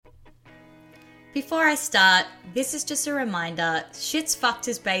Before I start, this is just a reminder, Shit's Fucked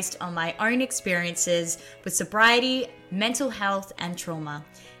is based on my own experiences with sobriety, mental health, and trauma.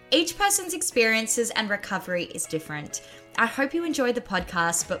 Each person's experiences and recovery is different. I hope you enjoy the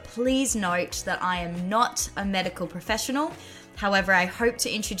podcast, but please note that I am not a medical professional. However, I hope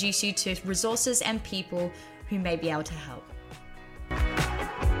to introduce you to resources and people who may be able to help.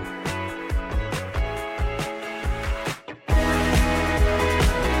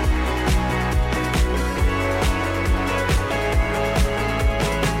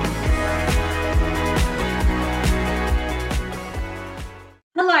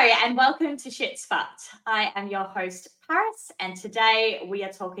 Hello and welcome to Shit's Fucked. I am your host, Paris, and today we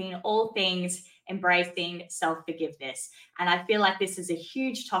are talking all things embracing self-forgiveness. And I feel like this is a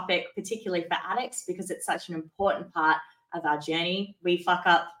huge topic, particularly for addicts, because it's such an important part of our journey. We fuck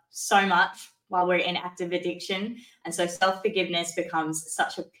up so much while we're in active addiction, and so self-forgiveness becomes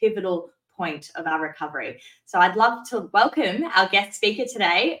such a pivotal point of our recovery. So I'd love to welcome our guest speaker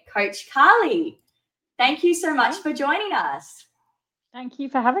today, Coach Carly. Thank you so much for joining us. Thank you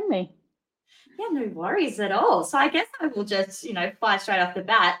for having me. Yeah, no worries at all. So I guess I will just, fly straight off the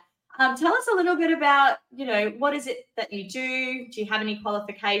bat. Tell us a little bit about, what is it that you do? Do you have any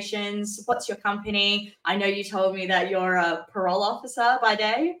qualifications? What's your company? I know you told me that you're a parole officer by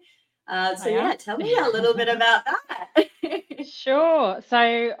day. Tell me a little bit about that. Sure.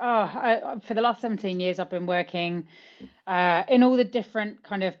 So for the last 17 years, I've been working in all the different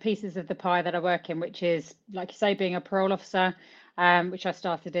kind of pieces of the pie that I work in, which is, like you say, being a parole officer, which I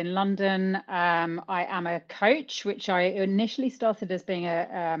started in London. I am a coach, which I initially started as being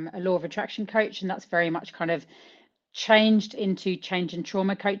a law of attraction coach, and that's very much kind of changed into change and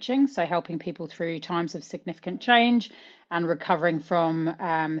trauma coaching. So helping people through times of significant change and recovering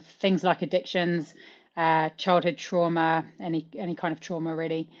from things like addictions, childhood trauma, any kind of trauma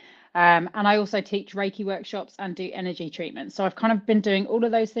really. And I also teach Reiki workshops and do energy treatments. So I've kind of been doing all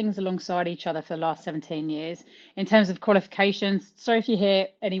of those things alongside each other for the last 17 years. In terms of qualifications, sorry if you hear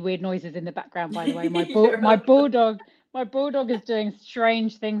any weird noises in the background, by the way, my bulldog is doing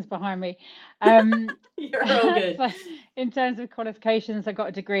strange things behind me. You're all good. So in terms of qualifications, I got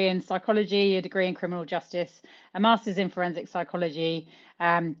a degree in psychology, a degree in criminal justice, a master's in forensic psychology,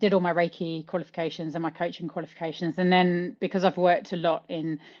 did all my Reiki qualifications and my coaching qualifications. And then because I've worked a lot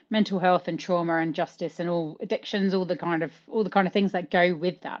in mental health and trauma and justice and all addictions, all the kind of things that go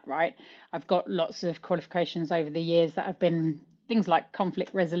with that, right? I've got lots of qualifications over the years that have been things like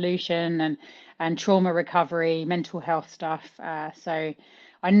conflict resolution and trauma recovery, mental health stuff. So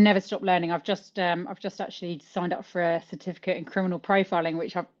I never stop learning. I've just actually signed up for a certificate in criminal profiling,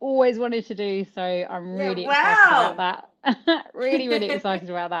 which I've always wanted to do. So I'm really excited about that. Really, really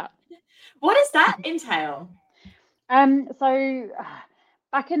excited about that. What does that entail? So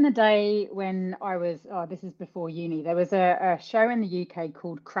back in the day when I was, this is before uni, there was a show in the UK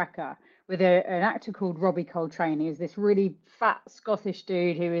called Cracker with an actor called Robbie Coltrane. He was this really fat Scottish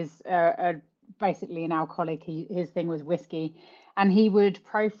dude who is basically an alcoholic. His thing was whiskey, and he would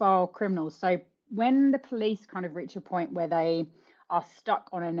profile criminals. So when the police kind of reach a point where they are stuck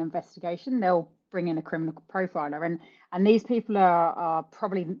on an investigation, they'll bring in a criminal profiler, and these people are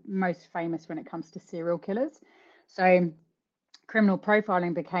probably most famous when it comes to serial killers. So criminal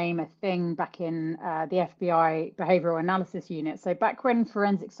profiling became a thing back in the FBI behavioral analysis unit. So back when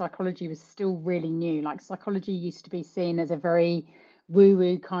forensic psychology was still really new, like psychology used to be seen as a very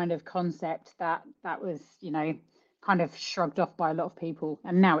woo-woo kind of concept that was, kind of shrugged off by a lot of people.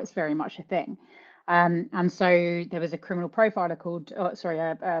 And now it's very much a thing. And so there was a criminal profiler called,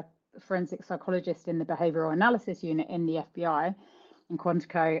 a forensic psychologist in the behavioral analysis unit in the FBI in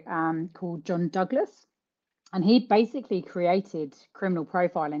Quantico called John Douglas. And he basically created criminal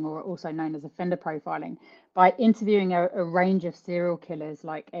profiling, or also known as offender profiling, by interviewing a range of serial killers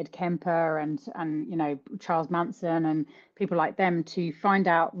like Ed Kemper and Charles Manson and people like them to find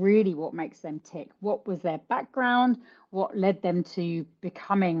out really what makes them tick. What was their background? What led them to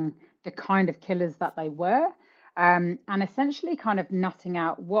becoming the kind of killers that they were? And essentially kind of nutting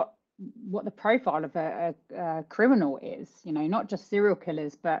out what the profile of a criminal is, not just serial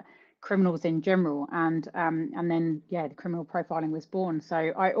killers, but criminals in general. And then the criminal profiling was born.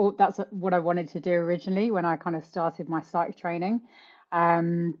 So that's what I wanted to do originally when I kind of started my psych training.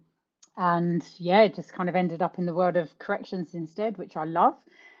 It just kind of ended up in the world of corrections instead, which I love.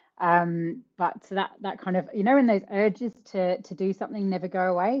 But that kind of, when those urges to do something never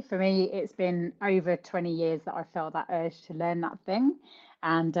go away, for me, it's been over 20 years that I felt that urge to learn that thing.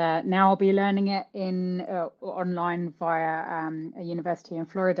 And now I'll be learning it in online via a university in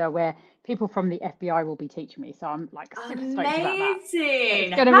Florida where people from the FBI will be teaching me. So I'm like super stoked about that. It's Amazing.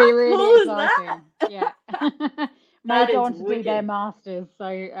 going to How be really cool is that? exciting. Yeah. May That go is on to do their wicked. masters. So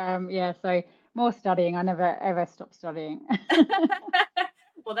yeah, so more studying. I never ever stop studying.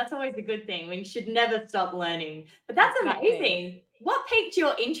 Well, that's always a good thing. We should never stop learning. But that's Exactly. amazing. What piqued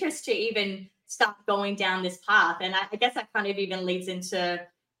your interest to even start going down this path? And I guess that kind of even leads into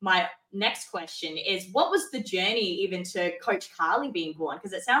my next question is what was the journey even to Coach Carly being born?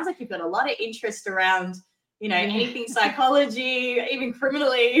 Because it sounds like you've got a lot of interest around, Yeah. anything psychology, even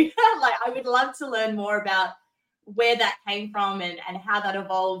criminally. Like I would love to learn more about where that came from and how that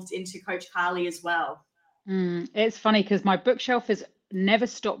evolved into Coach Carly as well. It's funny because my bookshelf has never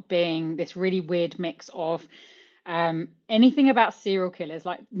stopped being this really weird mix of anything about serial killers.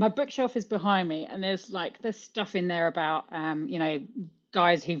 Like my bookshelf is behind me, and there's stuff in there about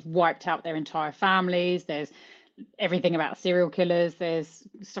guys who've wiped out their entire families. There's everything about serial killers. There's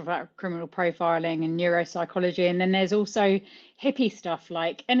stuff about criminal profiling and neuropsychology, and then there's also hippie stuff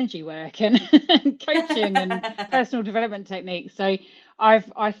like energy work and coaching and personal development techniques. So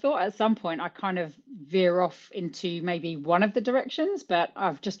I thought at some point I kind of veer off into maybe one of the directions, but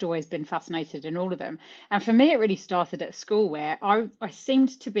I've just always been fascinated in all of them. And for me, it really started at school where I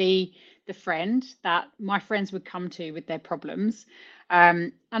seemed to be the friend that my friends would come to with their problems.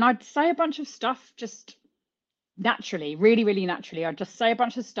 And I'd say a bunch of stuff just naturally, really, really naturally. I'd just say a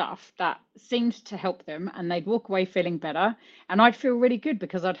bunch of stuff that seemed to help them, and they'd walk away feeling better. And I'd feel really good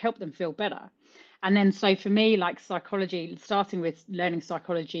because I'd help them feel better. And then, so for me, like psychology, starting with learning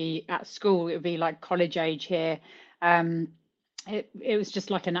psychology at school, it would be like college age here. Um, it was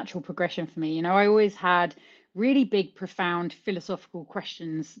just like a natural progression for me. I always had really big, profound philosophical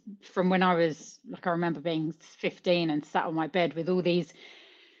questions from when I was like, I remember being 15 and sat on my bed with all these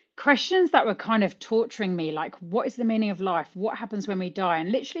questions that were kind of torturing me, like, what is the meaning of life? What happens when we die?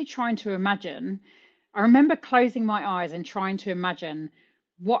 And literally trying to imagine. I remember closing my eyes and trying to imagine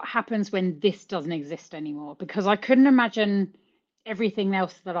what happens when this doesn't exist anymore, because I couldn't imagine everything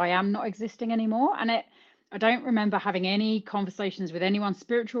else that I am not existing anymore. I don't remember having any conversations with anyone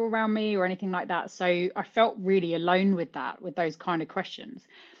spiritual around me or anything like that. So I felt really alone with that, with those kind of questions.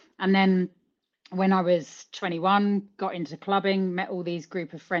 And then when I was 21, got into clubbing, met all these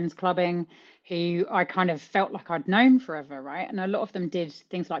group of friends clubbing who I kind of felt like I'd known forever, right? And a lot of them did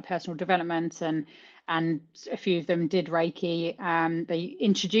things like personal development, and a few of them did Reiki. They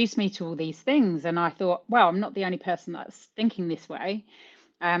introduced me to all these things, and I thought, well, I'm not the only person that's thinking this way.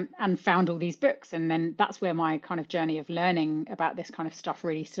 And found all these books, and then that's where my kind of journey of learning about this kind of stuff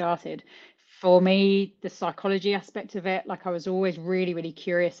really started. For me, the psychology aspect of it, like I was always really, really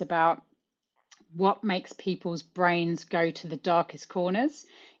curious about what makes people's brains go to the darkest corners,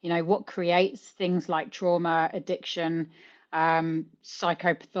 what creates things like trauma, addiction,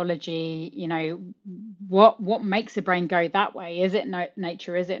 psychopathology, what makes a brain go that way. Is it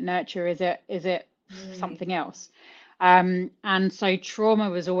nature? Is it nurture? Is it something else? And so trauma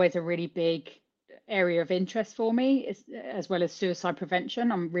was always a really big area of interest for me, as well as suicide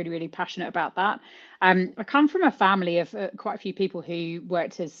prevention. I'm really, really passionate about that. I come from a family of quite a few people who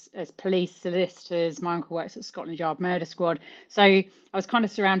worked as police, solicitors. My uncle works at Scotland Yard Murder Squad. So I was kind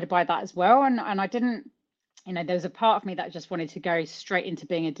of surrounded by that as well. And I didn't, there was a part of me that just wanted to go straight into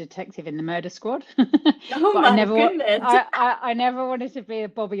being a detective in the murder squad. Oh But my goodness. I never wanted to be a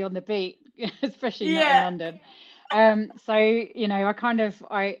Bobby on the beat, especially not in Yeah. London. So I kind of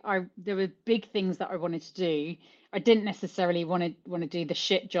there were big things that I wanted to do. I didn't necessarily want to do the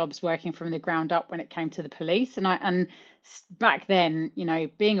shit jobs working from the ground up when it came to the police. And back then,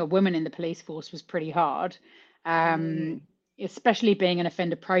 being a woman in the police force was pretty hard, Mm, especially being an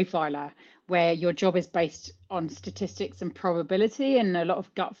offender profiler, where your job is based on statistics and probability and a lot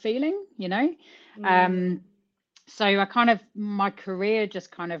of gut feeling. mm. Um, so I kind of, my career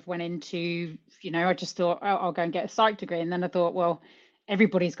just kind of went into, I just thought, oh, I'll go and get a psych degree. And then I thought, well,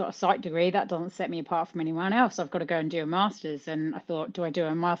 everybody's got a psych degree. That doesn't set me apart from anyone else. I've got to go and do a master's. And I thought, do I do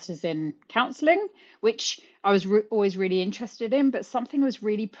a master's in counseling, which I was always really interested in, but something was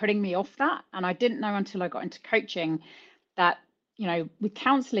really putting me off that. And I didn't know until I got into coaching that, with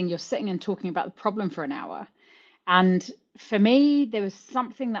counseling, you're sitting and talking about the problem for an hour. And for me, there was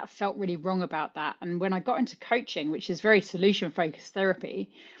something that felt really wrong about that. And when I got into coaching, which is very solution focused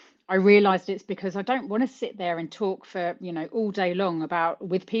therapy, I realized it's because I don't want to sit there and talk for, all day long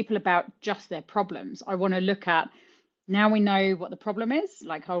with people about just their problems. I want to look at, now we know what the problem is.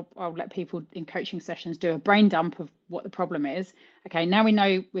 Like I'll let people in coaching sessions do a brain dump of what the problem is. Okay, now we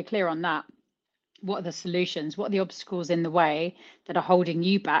know, we're clear on that. what are the solutions, what are the obstacles in the way that are holding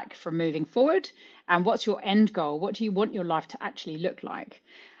you back from moving forward, and what's your end goal, what do you want your life to actually look like.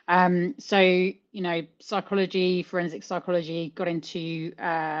 So psychology, forensic psychology, got into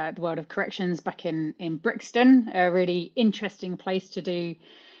the world of corrections back in Brixton, a really interesting place to do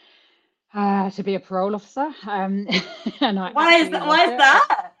to be a parole officer. And I absolutely Why loved is it.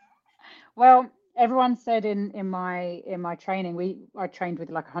 that? Well, everyone said in my training, I trained with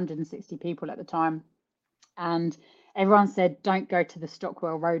like 160 people at the time, and everyone said don't go to the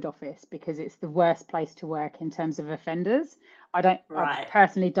Stockwell Road office because it's the worst place to work in terms of offenders. I Right.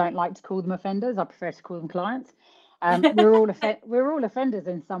 personally don't like to call them offenders. I prefer to call them clients. We're all offenders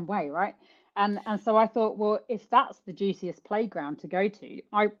in some way, right? And so I thought, well, if that's the juiciest playground to go to,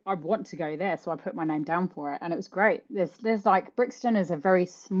 I want to go there. So I put my name down for it, and it was great. There's like Brixton is a very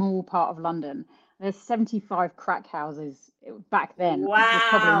small part of London. There's 75 crack houses back then. There's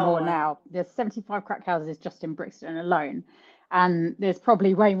probably more Wow. now. There's 75 crack houses just in Brixton alone, and there's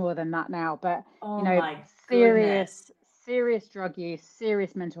probably way more than that now. But you Oh know, my serious goodness. serious drug use,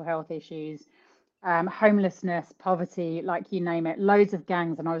 serious mental health issues, homelessness, poverty, like you name it, loads of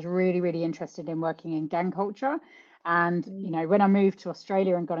gangs. And I was really, really interested in working in gang culture. And, when I moved to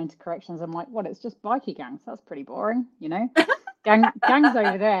Australia and got into corrections, I'm like, what, it's just bikie gangs. That's pretty boring, gangs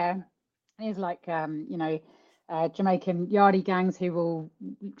over there is like, Jamaican yardie gangs who will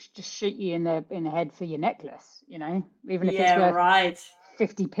just shoot you in the head for your necklace, even if it's Yeah, worth right.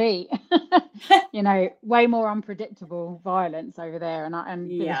 50p. Way more unpredictable violence over there, and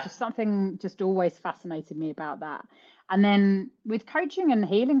there was Yeah. just something just always fascinated me about that. And then with coaching and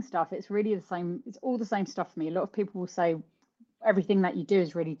healing stuff, it's really the same. It's all the same stuff for me. A lot of people will say everything that you do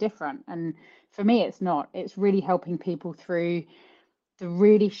is really different, and for me it's not. It's really helping people through the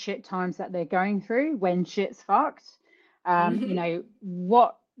really shit times that they're going through when shit's fucked.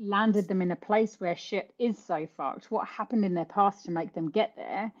 What landed them in a place where shit is so fucked? What happened in their past to make them get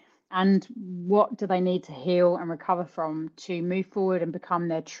there? And what do they need to heal and recover from to move forward and become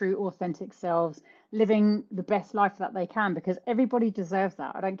their true, authentic selves, living the best life that they can? Because everybody deserves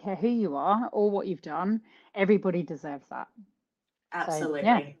that. I don't care who you are or what you've done, everybody deserves that. So,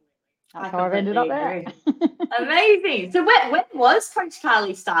 yeah, Absolutely. that's I how I've ended up completely there. agree. Amazing. So when was Coach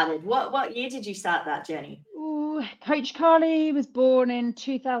Carly started? What year did you start that journey? Ooh, Coach Carly was born in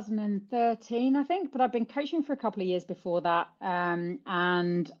 2013, I think, but I've been coaching for a couple of years before that.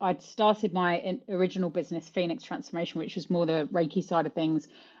 And I'd started my original business, Phoenix Transformation, which was more the Reiki side of things,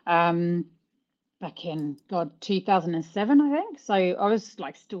 back in, God, 2007, I think. So I was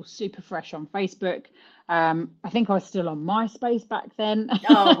like still super fresh on Facebook. I think I was still on MySpace back then.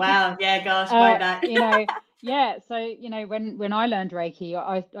 Oh wow, yeah, gosh, way uh, back. you know, yeah. So, when I learned Reiki,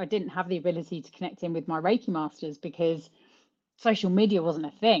 I didn't have the ability to connect in with my Reiki masters because social media wasn't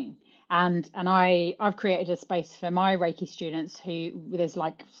a thing. And I've created a space for my Reiki students who there's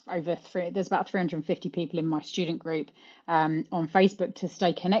like there's about 350 people in my student group on Facebook to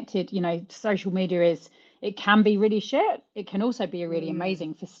stay connected. Social media it can be really shit. It can also be really Mm,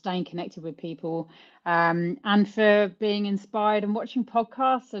 amazing for staying connected with people, and for being inspired and watching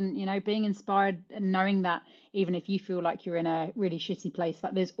podcasts and, being inspired and knowing that even if you feel like you're in a really shitty place,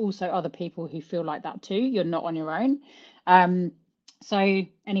 that there's also other people who feel like that too. You're not on your own. So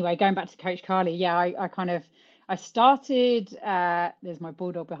anyway, going back to Coach Carly, yeah, I started, there's my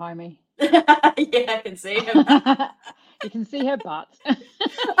bulldog behind me. yeah, I can see him. You can see her butt.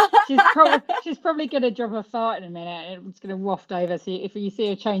 She's probably going to drop a fart in a minute and it's going to waft over. So if you see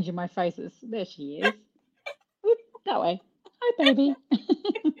her change in my face, there she is. Oop, that way. Hi, baby.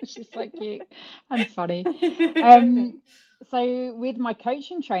 She's so cute and funny. So with my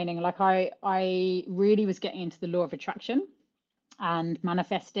coaching training, like I really was getting into the law of attraction and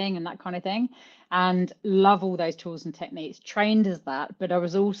manifesting and that kind of thing, and love all those tools and techniques, trained as that. But I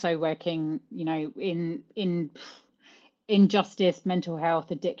was also working, in injustice, mental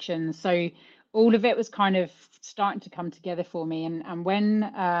health, addiction. So all of it was kind of starting to come together for me. And when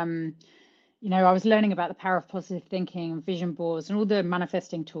I was learning about the power of positive thinking and vision boards and all the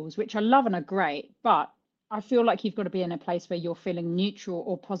manifesting tools, which I love and are great, but I feel like you've got to be in a place where you're feeling neutral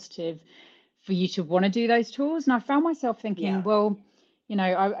or positive for you to want to do those tools. And I found myself thinking, Yeah. well,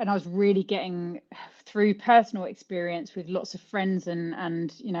 I was really getting through personal experience with lots of friends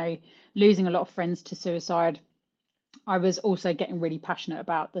and losing a lot of friends to suicide. I was also getting really passionate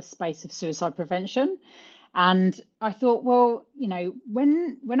about the space of suicide prevention. And I thought, well,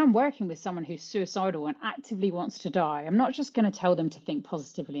 when I'm working with someone who's suicidal and actively wants to die, I'm not just going to tell them to think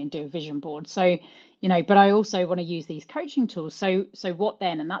positively and do a vision board. So, but I also want to use these coaching tools. So what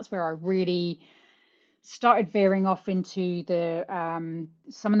then? And that's where I really started veering off into the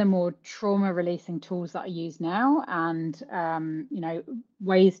some of the more trauma releasing tools that I use now, and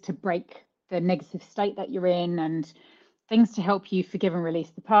ways to break the negative state that you're in, and things to help you forgive and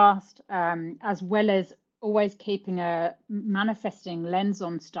release the past, as well as always keeping a manifesting lens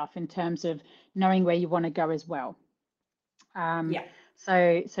on stuff in terms of knowing where you want to go as well. Yeah.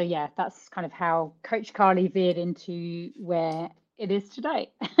 So yeah, that's kind of how Coach Carly veered into where it is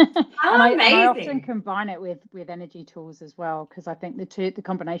today. Oh, And I often amazing. combine it with energy tools as well, because I think the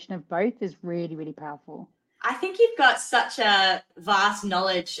combination of both is really, really powerful. I think you've got such a vast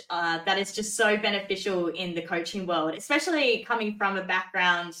knowledge that is just so beneficial in the coaching world, especially coming from a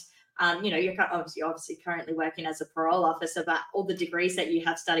background. You're obviously currently working as a parole officer, but all the degrees that you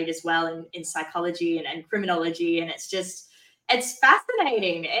have studied as well in psychology and criminology, and it's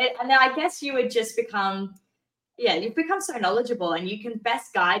fascinating. And I guess you would just you've become so knowledgeable, and you can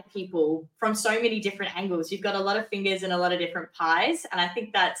best guide people from so many different angles. You've got a lot of fingers in a lot of different pies, and I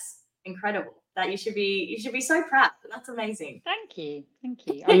think that's incredible. That you should be so proud. That's amazing. Thank you.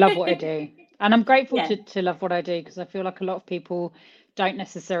 I love what I do, and I'm grateful Yeah. to love what I do, because I feel like a lot of people don't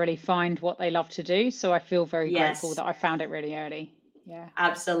necessarily find what they love to do. So I feel very grateful that I found it really early. Yeah.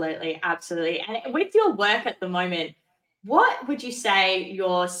 Absolutely. And with your work at the moment, what would you say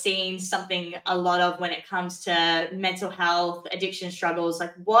you're seeing something a lot of when it comes to mental health, addiction struggles?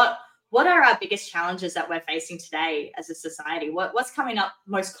 Like what are our biggest challenges that we're facing today as a society? What's coming up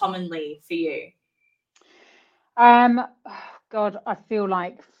most commonly for you? God, I feel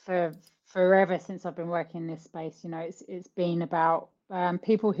like for forever since I've been working in this space, it's been about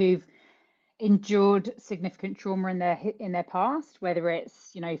people who've endured significant trauma in their past, whether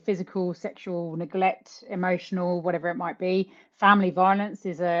it's physical, sexual neglect, emotional, whatever it might be. Family violence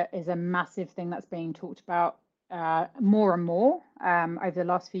is a massive thing that's being talked about more and more over the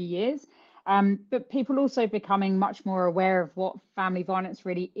last few years. But people also becoming much more aware of what family violence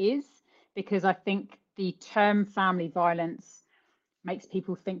really is, because I think the term family violence makes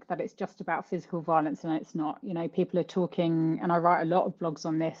people think that it's just about physical violence, and it's not. People are talking, and I write a lot of blogs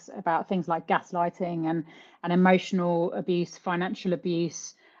on this, about things like gaslighting and emotional abuse, financial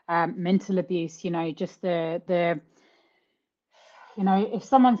abuse, mental abuse. Just the if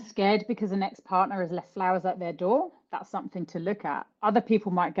someone's scared because an ex-partner has left flowers at their door, that's something to look at. Other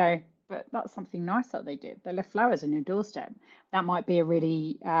people might go, but that's something nice that they did. They left flowers on your doorstep. That might be a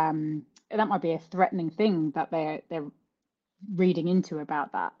threatening thing that they're reading into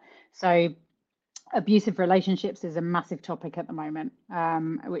about that. So abusive relationships is a massive topic at the moment,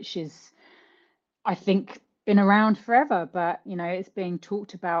 which is, I think, been around forever, but it's being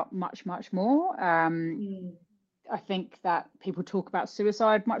talked about much more. I think that people talk about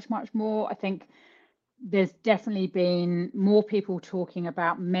suicide much more. I think there's definitely been more people talking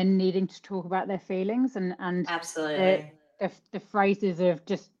about men needing to talk about their feelings, and Absolutely. the phrases of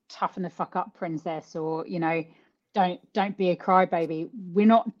just toughen the fuck up, princess, or don't be a crybaby. We're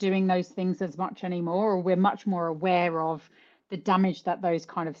not doing those things as much anymore, or we're much more aware of the damage that those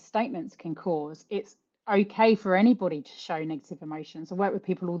kind of statements can cause. It's okay for anybody to show negative emotions. I work with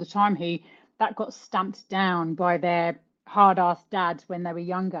people all the time who that got stamped down by their hard-ass dads when they were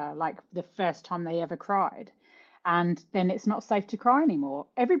younger, like the first time they ever cried. And then it's not safe to cry anymore.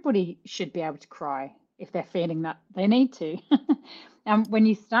 Everybody should be able to cry if they're feeling that they need to. And when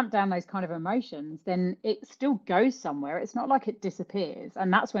you stamp down those kind of emotions, then it still goes somewhere. It's not like it disappears.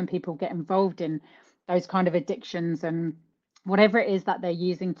 And that's when people get involved in those kind of addictions and whatever it is that they're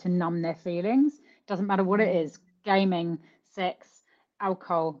using to numb their feelings. Doesn't matter what it is: gaming, sex,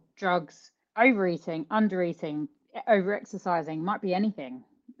 alcohol, drugs, overeating, undereating, over-exercising, might be anything.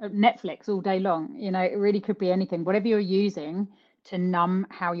 Netflix all day long, it really could be anything. Whatever you're using to numb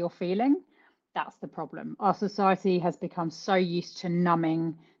how you're feeling, that's the problem. Our society has become so used to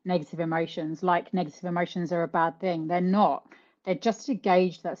numbing negative emotions, like negative emotions are a bad thing. They're not. They're just a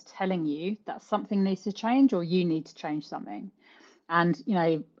gauge that's telling you that something needs to change, or you need to change something. And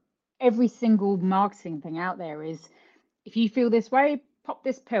every single marketing thing out there is, if you feel this way, pop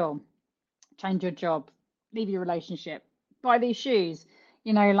this pill, change your job, leave your relationship, buy these shoes.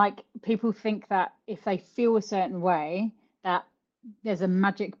 Like, people think that if they feel a certain way, that there's a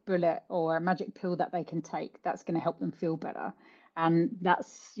magic bullet or a magic pill that they can take that's going to help them feel better. And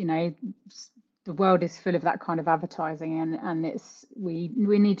that's, the world is full of that kind of advertising, and we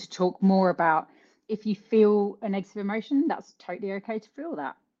need to talk more about, if you feel a negative emotion, that's totally okay to feel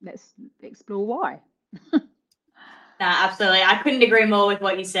that. Let's explore why. No, absolutely. I couldn't agree more with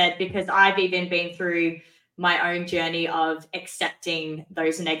what you said, because I've even been through my own journey of accepting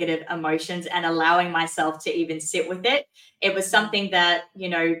those negative emotions and allowing myself to even sit with it. It was something that,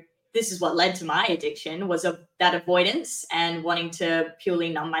 this is what led to my addiction, was that avoidance and wanting to purely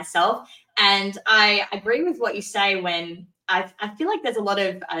numb myself. And I agree with what you say when I feel like there's a lot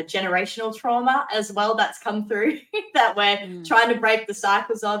of generational trauma as well that's come through that we're trying to break the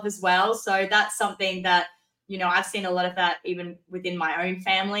cycles of as well. So that's something that, I've seen a lot of that even within my own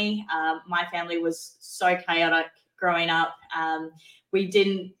family. My family was so chaotic growing up. I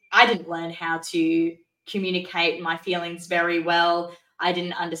didn't learn how to communicate my feelings very well. I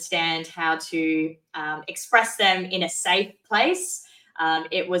didn't understand how to express them in a safe place.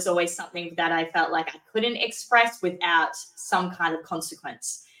 It was always something that I felt like I couldn't express without some kind of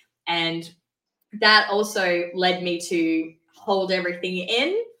consequence. And that also led me to hold everything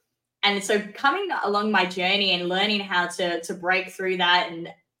in. And so coming along my journey and learning how to break through that and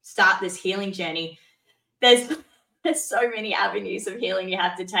start this healing journey, there's so many avenues of healing you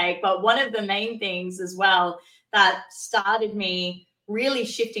have to take. But one of the main things as well that started me really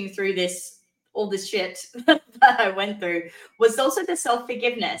shifting through all this shit that I went through was also the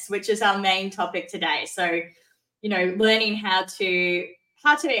self-forgiveness, which is our main topic today. So, learning how to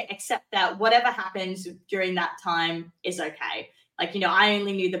accept that whatever happens during that time is okay. Like, I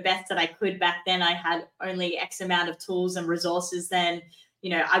only knew the best that I could back then. I had only X amount of tools and resources then.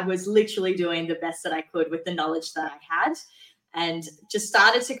 I was literally doing the best that I could with the knowledge that I had, and just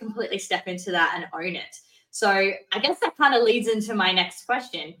started to completely step into that and own it. So I guess that kind of leads into my next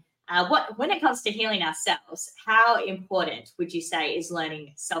question. When it comes to healing ourselves, how important would you say is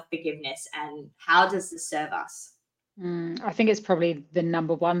learning self-forgiveness, and how does this serve us? I think it's probably the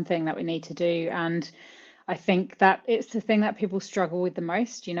number one thing that we need to do. And I think that it's the thing that people struggle with the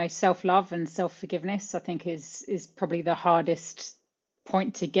most. Self-love and self-forgiveness, I think is probably the hardest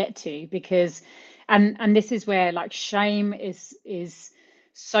point to get to, because and this is where like shame is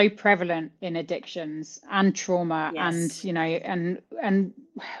so prevalent in addictions and trauma. Yes. And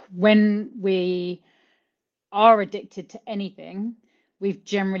when we are addicted to anything, we've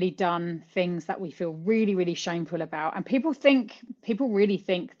generally done things that we feel really, really shameful about. And people really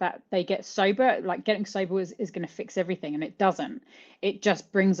think that they get sober, like getting sober is going to fix everything. And it doesn't. It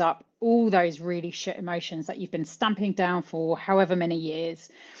just brings up all those really shit emotions that you've been stamping down for however many years.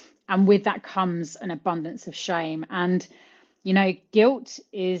 And with that comes an abundance of shame. And, guilt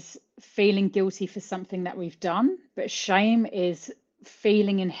is feeling guilty for something that we've done, but shame is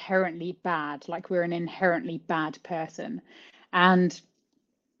feeling inherently bad, like we're an inherently bad person. And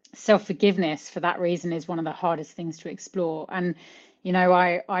self-forgiveness for that reason is one of the hardest things to explore. And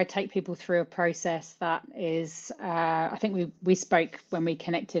I take people through a process that is I think we spoke when we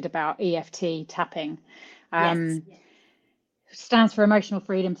connected about EFT tapping. Yes. Stands for emotional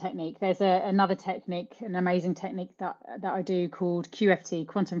freedom technique. There's another technique, an amazing technique that I do called QFT,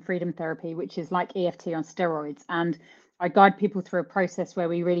 quantum freedom therapy, which is like EFT on steroids. And I guide people through a process where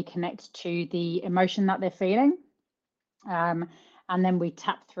we really connect to the emotion that they're feeling. And then we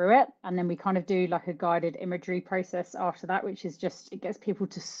tap through it, and then we kind of do like a guided imagery process after that, which is just, it gets people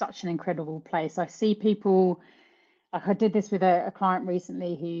to such an incredible place. I see people, like I did this with a client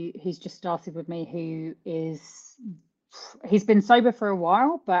recently who's just started with me, he's been sober for a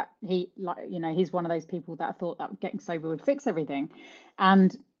while, but he's one of those people that thought that getting sober would fix everything.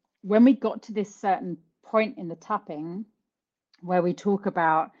 And when we got to this certain point in the tapping where we talk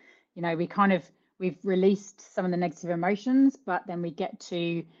about, we've released some of the negative emotions, but then we get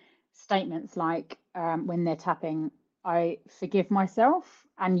to statements like when they're tapping, I forgive myself.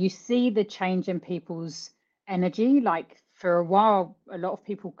 And you see the change in people's energy. Like for a while, a lot of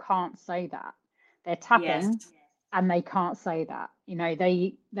people can't say that. They're tapping. Yes. And they can't say that.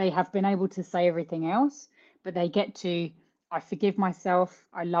 They have been able to say everything else, but they get to, I forgive myself,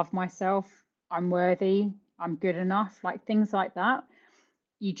 I love myself, I'm worthy, I'm good enough, like things like that.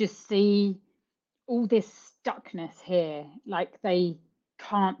 You just see all this stuckness here, like they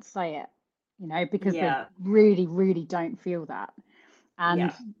can't say it, because they really, really don't feel that.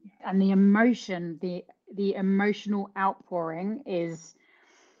 And the emotion, the emotional outpouring is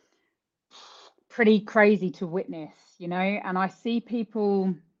pretty crazy to witness, and I'll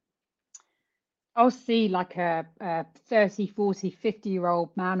see like a 30, 40, 50-year-old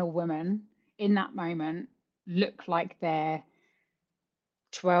man or woman in that moment look like they're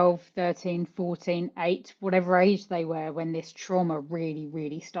 12, 13, 14, 8, whatever age they were when this trauma really,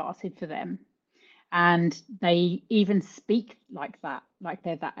 really started for them. And they even speak like that, like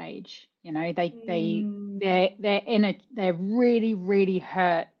they're that age. They're really, really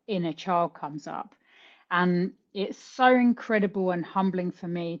hurt inner child comes up. And it's so incredible and humbling for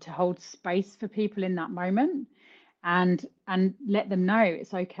me to hold space for people in that moment and let them know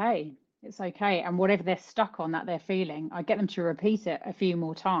it's okay. It's okay. And whatever they're stuck on that they're feeling, I get them to repeat it a few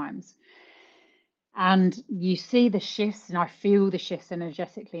more times. And you see the shifts, and I feel the shifts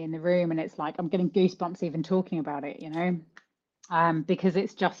energetically in the room. And it's like I'm getting goosebumps even talking about it, because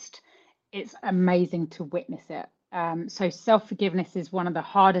it's amazing to witness it. So self-forgiveness is one of the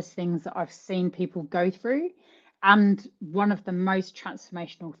hardest things that I've seen people go through, and one of the most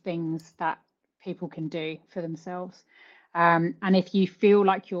transformational things that people can do for themselves. And if you feel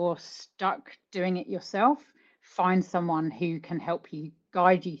like you're stuck doing it yourself, find someone who can help you,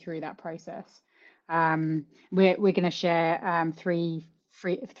 guide you through that process. We're going to share three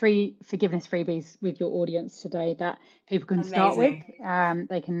forgiveness freebies with your audience today that people can start with.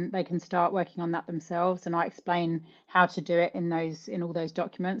 They can start working on that themselves, and I explain how to do it in all those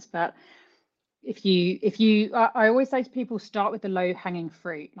documents. But I always say to people, start with the low hanging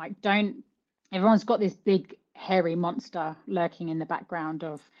fruit. Like, everyone's got this big hairy monster lurking in the background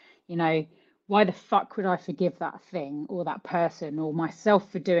of, why the fuck would I forgive that thing or that person or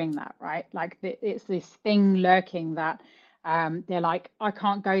myself for doing that, right? Like, it's this thing lurking that they're like, I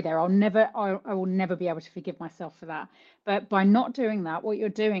can't go there. I will never be able to forgive myself for that. But by not doing that, what you're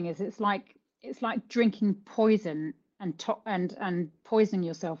doing is it's like drinking poison and poisoning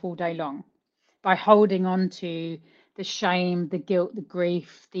yourself all day long by holding on to the shame, the guilt, the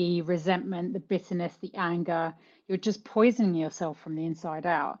grief, the resentment, the bitterness, the anger. You're just poisoning yourself from the inside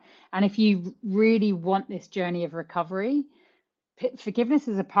out. And if you really want this journey of recovery, forgiveness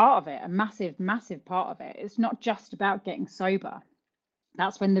is a part of it, a massive, massive part of it. It's not just about getting sober.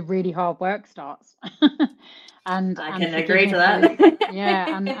 That's when the really hard work starts. I can agree to that.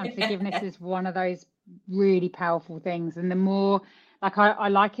 And forgiveness is one of those really powerful things. And the more, like, I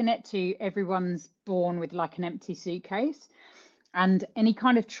liken it to everyone's born with like an empty suitcase. And any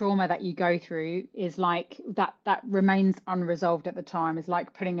kind of trauma that you go through is like that remains unresolved at the time, is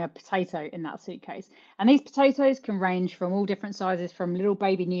like putting a potato in that suitcase. And these potatoes can range from all different sizes, from little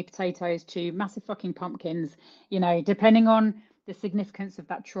baby new potatoes to massive fucking pumpkins, depending on the significance of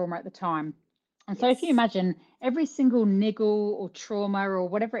that trauma at the time. And so if you imagine every single niggle or trauma or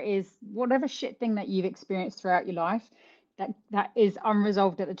whatever it is, whatever shit thing that you've experienced throughout your life, that is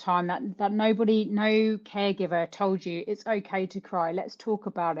unresolved at the time, that no caregiver told you it's okay to cry, let's talk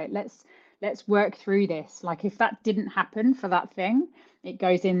about it, let's work through this. Like, if that didn't happen for that thing, it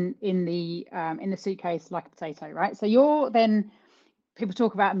goes in the suitcase like a potato, right? So people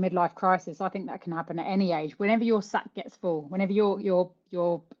talk about a midlife crisis. I think that can happen at any age. Whenever your sack gets full, whenever your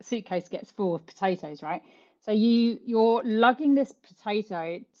suitcase gets full of potatoes, right? So you're lugging this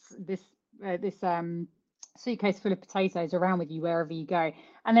potato, this suitcase full of potatoes around with you wherever you go,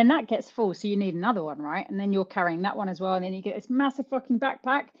 and then that gets full, so you need another one, right? And then you're carrying that one as well, and then you get this massive fucking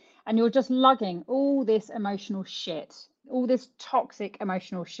backpack, and you're just lugging all this emotional shit, all this toxic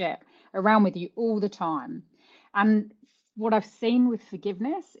emotional shit around with you all the time. And what I've seen with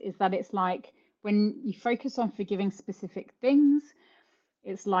forgiveness is that it's like, when you focus on forgiving specific things,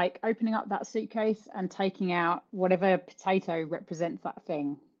 it's like opening up that suitcase and taking out whatever potato represents that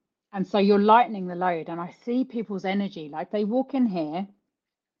thing. And so you're lightening the load. And I see people's energy, like they walk in here,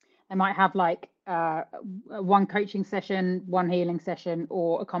 they might have like one coaching session, one healing session,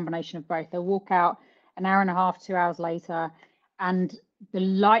 or a combination of both. They'll walk out an hour and a half, 2 hours later, and the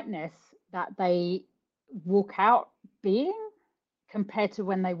lightness that they walk out being, compared to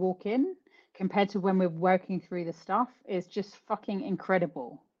when they walk in, compared to when we're working through the stuff, is just fucking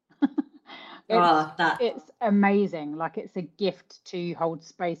incredible. It's amazing. Like, it's a gift to hold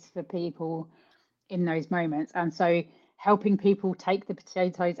space for people in those moments. And so helping people take the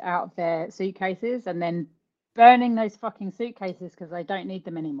potatoes out of their suitcases and then burning those fucking suitcases because they don't need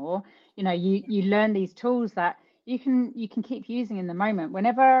them anymore. You learn these tools that you can keep using in the moment.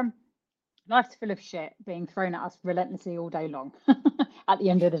 Whenever life's full of shit being thrown at us relentlessly all day long, at the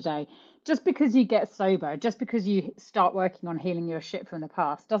end of the day, just because you get sober, just because you start working on healing your shit from the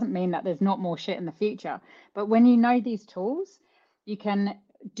past, doesn't mean that there's not more shit in the future. But when you know these tools, you can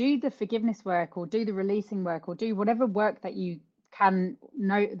do the forgiveness work, or do the releasing work, or do whatever work that you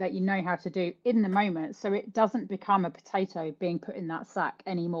know how to do in the moment, so it doesn't become a potato being put in that sack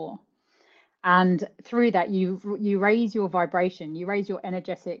anymore. And through that, you raise your vibration, you raise your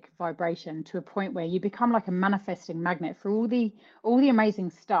energetic vibration to a point where you become like a manifesting magnet for all the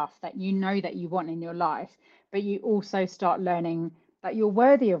amazing stuff that that you want in your life. But you also start learning that you're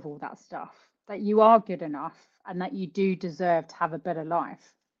worthy of all that stuff, that you are good enough, and that you do deserve to have a better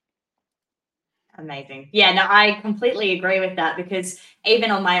life. Amazing. Yeah, no, I completely agree with that, because even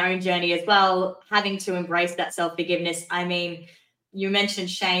on my own journey as well, having to embrace that self-forgiveness, I mean, you mentioned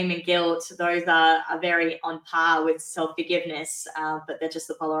shame and guilt. Those are very on par with self-forgiveness, but they're just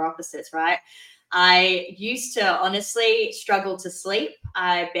the polar opposites, right? I used to honestly struggle to sleep.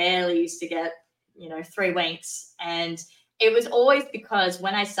 I barely used to get, 3 winks. And it was always because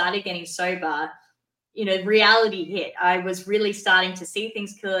when I started getting sober, reality hit. I was really starting to see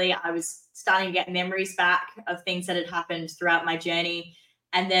things clearly. I was starting to get memories back of things that had happened throughout my journey.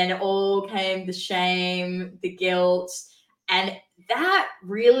 And then all came the shame, the guilt, and that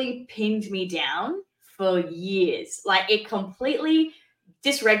really pinned me down for years. Like it completely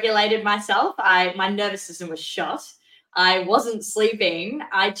dysregulated myself. My nervous system was shot. I wasn't sleeping.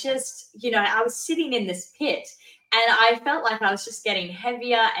 I just, I was sitting in this pit and I felt like I was just getting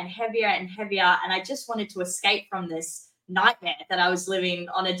heavier and heavier and heavier. And I just wanted to escape from this nightmare that I was living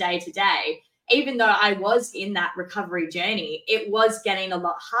on a day to day. Even though I was in that recovery journey, it was getting a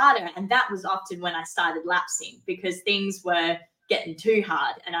lot harder. And that was often when I started lapsing because things were getting too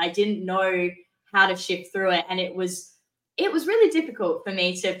hard and I didn't know how to shift through it. And it was really difficult for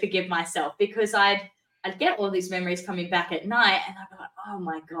me to forgive myself because I'd get all these memories coming back at night and I'd be like, oh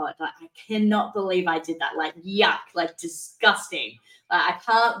my God, like I cannot believe I did that. Like yuck, like disgusting. Like I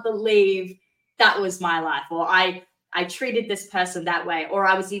can't believe that was my life. Or I treated this person that way, or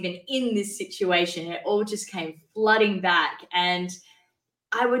I was even in this situation. It all just came flooding back. And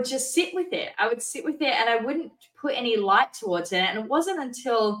I would just sit with it. I would sit with it and I wouldn't put any light towards it. And it wasn't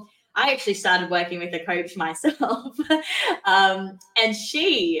until I actually started working with a coach myself. And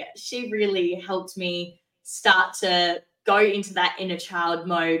she really helped me start to go into that inner child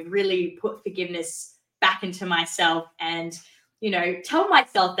mode, really put forgiveness back into myself and, tell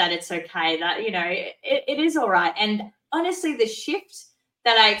myself that it's okay, that, it is all right. And honestly, the shift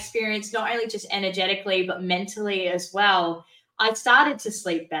that I experienced, not only just energetically, but mentally as well, I started to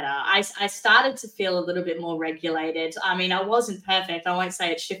sleep better. I started to feel a little bit more regulated. I mean, I wasn't perfect. I won't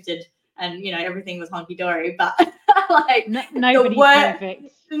say it shifted and, everything was honky-dory, but like nobody's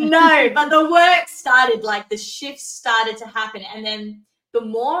perfect. No, but the work started, like the shifts started to happen. And then the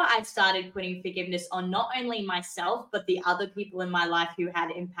more I started putting forgiveness on not only myself, but the other people in my life who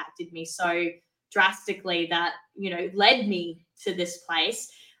had impacted me so drastically that, led me to this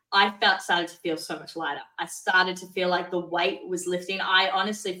place, I started to feel so much lighter. I started to feel like the weight was lifting. I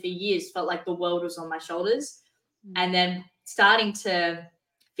honestly, for years, felt like the world was on my shoulders. And then starting to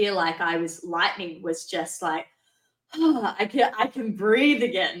feel like I was lightning was just like, oh, I can breathe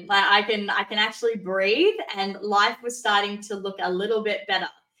again. Like I can actually breathe, and life was starting to look a little bit better.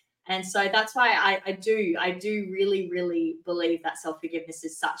 And so that's why I do really, really believe that self-forgiveness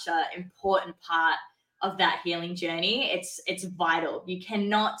is such an important part of that healing journey. It's vital. You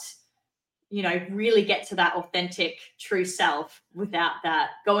cannot, really get to that authentic, true self without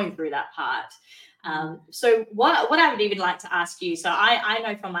that going through that part. So what I would even like to ask you, so I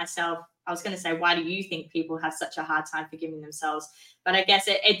know for myself, I was going to say, why do you think people have such a hard time forgiving themselves? But I guess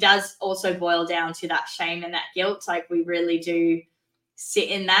it does also boil down to that shame and that guilt. Like we really do sit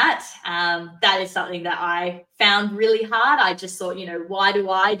in that. That is something that I found really hard. I just thought, why do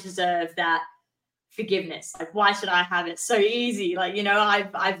I deserve that forgiveness? Like, why should I have it so easy? Like,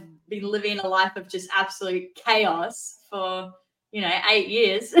 I've been living a life of just absolute chaos for, 8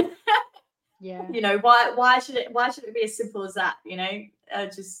 years. Yeah. Why should it be as simple as that?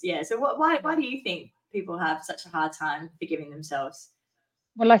 So why do you think people have such a hard time forgiving themselves?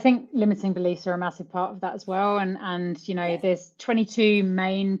 Well, I think limiting beliefs are a massive part of that as well. And there's 22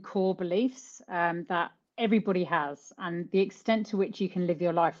 main core beliefs that everybody has. And the extent to which you can live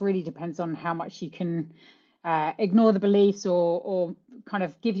your life really depends on how much you can ignore the beliefs or kind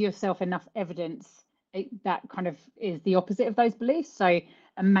of give yourself enough evidence that kind of is the opposite of those beliefs. So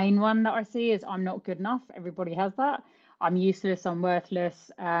a main one that I see is I'm not good enough. Everybody has that. I'm useless, I'm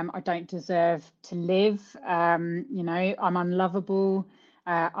worthless, I don't deserve to live, I'm unlovable,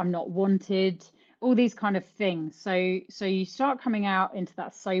 I'm not wanted, all these kind of things. So you start coming out into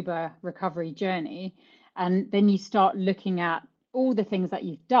that sober recovery journey, and then you start looking at all the things that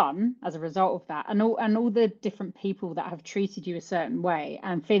you've done as a result of that, and all the different people that have treated you a certain way,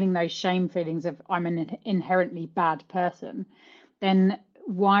 and feeling those shame feelings of I'm an inherently bad person. Then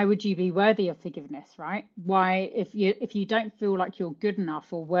why would you be worthy of forgiveness, right? Why, if you don't feel like you're good enough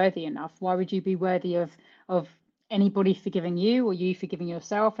or worthy enough, why would you be worthy of anybody forgiving you or you forgiving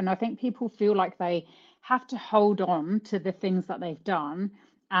yourself? And I think people feel like they have to hold on to the things that they've done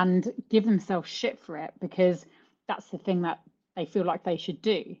and give themselves shit for it, because that's the thing that they feel like they should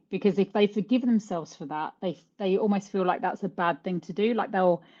do. Because if they forgive themselves for that, they almost feel like that's a bad thing to do. Like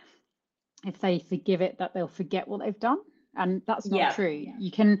if they forgive it, that they'll forget what they've done. And that's not true.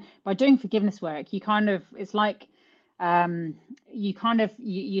 You can, by doing forgiveness work, you kind of, it's like you kind of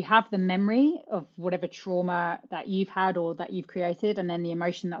you have the memory of whatever trauma that you've had or that you've created, and then the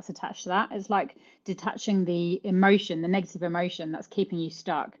emotion that's attached to that. It's like detaching the emotion, the negative emotion that's keeping you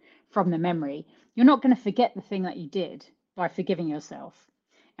stuck from the memory. You're not going to forget the thing that you did by forgiving yourself.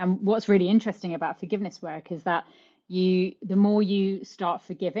 And what's really interesting about forgiveness work is that the more you start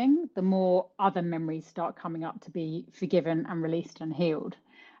forgiving, the more other memories start coming up to be forgiven and released and healed.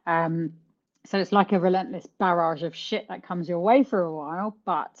 So it's like a relentless barrage of shit that comes your way for a while.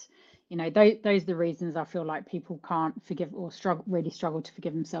 But, those are the reasons I feel like people can't forgive or really struggle to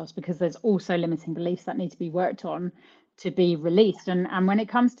forgive themselves, because there's also limiting beliefs that need to be worked on to be released. And when it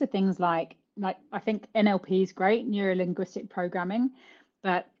comes to things like I think NLP is great, neuro linguistic programming,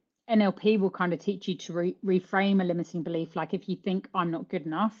 but NLP will kind of teach you to reframe a limiting belief. Like if you think I'm not good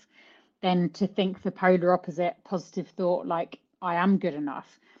enough, then to think the polar opposite positive thought, like I am good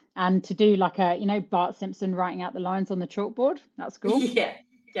enough. And to do like Bart Simpson writing out the lines on the chalkboard. That's cool. Yeah.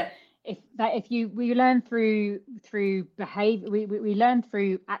 We learn through behavior, we learn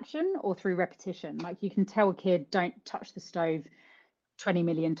through action or through repetition. Like you can tell a kid, don't touch the stove 20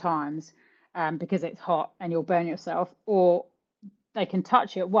 million times because it's hot and you'll burn yourself, or they can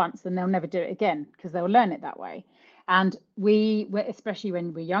touch it once and they'll never do it again because they'll learn it that way. And we, especially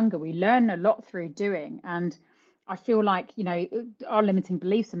when we're younger, we learn a lot through doing. And I feel like, our limiting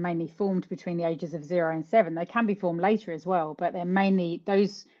beliefs are mainly formed between the ages of 0 and 7. They can be formed later as well, but they're mainly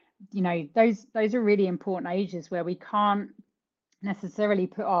those are really important ages where we can't necessarily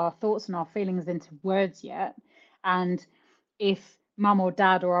put our thoughts and our feelings into words yet. And if mum or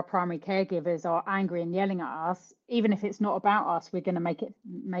dad or our primary caregivers are angry and yelling at us, even if it's not about us, we're going to make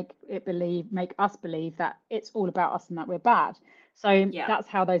us believe that it's all about us and that we're bad. So that's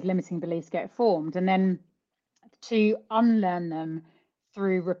how those limiting beliefs get formed. And then to unlearn them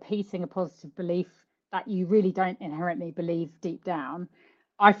through repeating a positive belief that you really don't inherently believe deep down,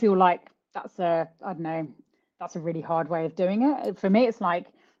 I feel like that's a really hard way of doing it. For me, it's like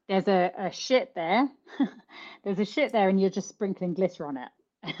there's a shit there. There's a shit there and you're just sprinkling glitter on it.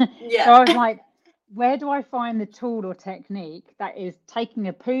 Yeah. So I was like, where do I find the tool or technique that is taking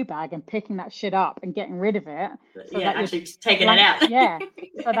a poo bag and picking that shit up and getting rid of it? So that actually taking it out.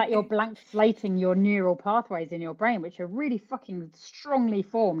 So that you're blank slating your neural pathways in your brain, which are really fucking strongly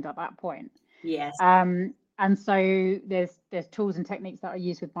formed at that point. Yes. And so there's tools and techniques that I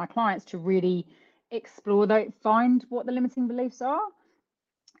use with my clients to really explore find what the limiting beliefs are,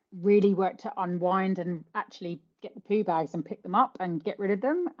 really work to unwind and actually get the poo bags and pick them up and get rid of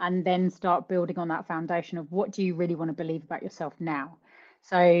them, and then start building on that foundation of what do you really want to believe about yourself now.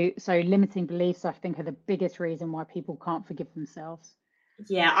 So limiting beliefs, I think, are the biggest reason why people can't forgive themselves.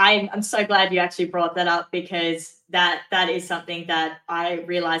 Yeah, I'm so glad you actually brought that up, because that is something that I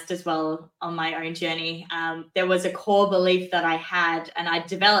realized as well on my own journey. There was a core belief that I had, and I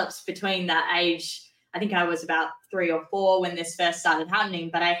developed between that age. I think I was about 3 or 4 when this first started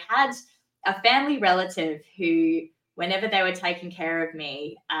happening, but I had a family relative who, whenever they were taking care of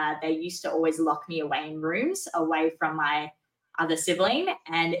me, they used to always lock me away in rooms away from my other sibling.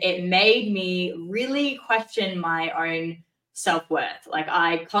 And it made me really question my own self-worth. Like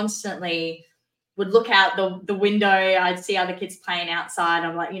I constantly would look out the window, I'd see other kids playing outside.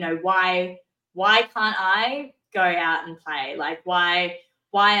 I'm like, why can't I go out and play? Like why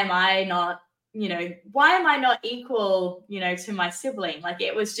am I not, why am I not equal, to my sibling? Like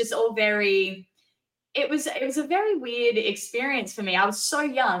it was just all it was a very weird experience for me. I was so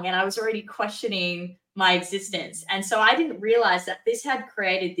young and I was already questioning my existence. And so I didn't realize that this had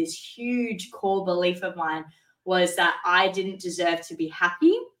created this huge core belief of mine, was that I didn't deserve to be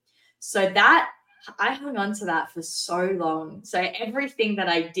happy. So that I hung on to that for so long. So everything that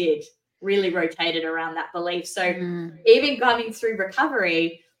I did really rotated around that belief. So even coming through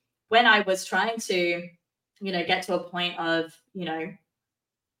recovery, when I was trying to, get to a point of,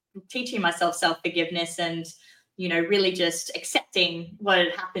 teaching myself self-forgiveness and, really just accepting what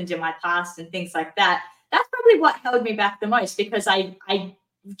had happened in my past and things like that, that's probably what held me back the most, because I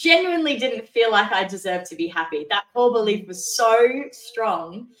genuinely didn't feel like I deserved to be happy. That core belief was so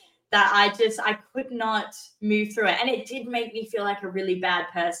strong that I could not move through it. And it did make me feel like a really bad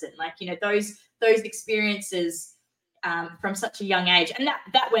person. Like, those experiences from such a young age. And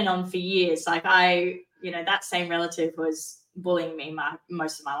that went on for years. Like that same relative was bullying me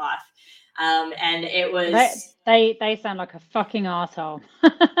most of my life. And it was... They sound like a fucking arsehole.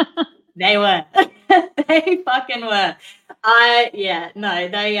 They were. They fucking were.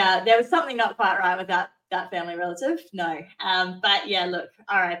 There was something not quite right with that family relative. No. But yeah, look,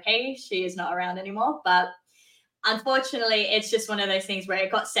 RIP, she is not around anymore. But unfortunately, it's just one of those things where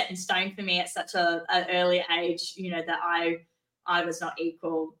it got set in stone for me at such an early age, that I was not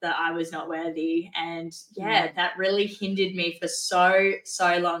equal, that I was not worthy. And that really hindered me for so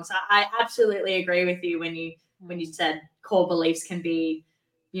long. So I absolutely agree with you when you said core beliefs can be,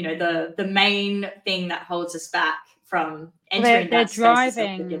 the main thing that holds us back from entering that space of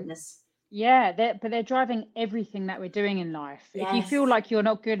self-forgiveness. Yeah, but they're driving everything that we're doing in life. Yes. If you feel like you're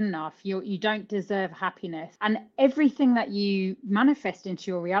not good enough, you don't deserve happiness, and everything that you manifest into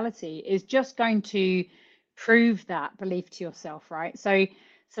your reality is just going to prove that belief to yourself, right? So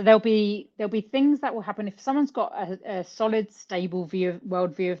there'll be things that will happen if someone's got a solid, stable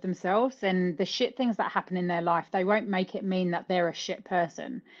worldview of themselves. Then the shit things that happen in their life, they won't make it mean that they're a shit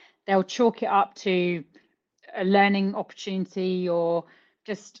person. They'll chalk it up to a learning opportunity, or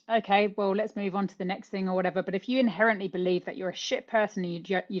just, okay, well, let's move on to the next thing or whatever. But if you inherently believe that you're a shit person and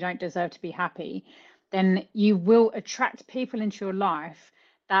you don't deserve to be happy, then you will attract people into your life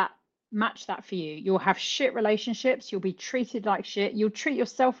that match that for you. You'll have shit relationships, you'll be treated like shit, you'll treat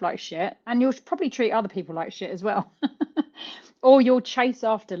yourself like shit, and you'll probably treat other people like shit as well. Or you'll chase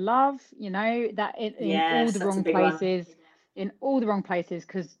after love, in all the wrong places. In all the wrong places,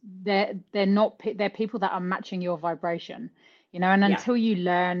 because they're people that are matching your vibration, and until you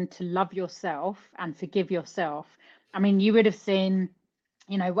learn to love yourself and forgive yourself. I mean, you would have seen,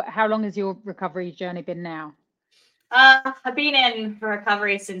 how long has your recovery journey been now? I've been in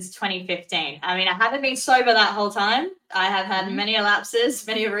recovery since 2015. I mean, I haven't been sober that whole time. I have had many relapses.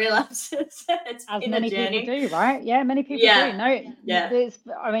 It's as many people do, right? Yeah, many people do.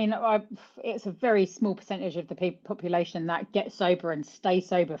 No, it's a very small percentage of the population that get sober and stay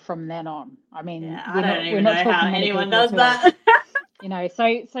sober from then on. I mean, I don't even know how anyone does that.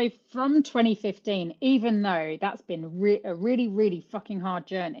 So from 2015, even though that's been a really, really fucking hard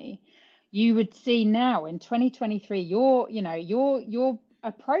journey, you would see now in 2023, you're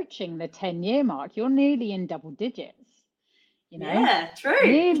approaching the 10-year mark. You're nearly in double digits. Yeah, true.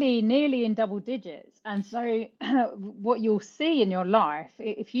 Nearly in double digits. And so what you'll see in your life,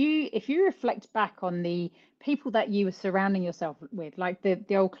 if you reflect back on the people that you were surrounding yourself with, like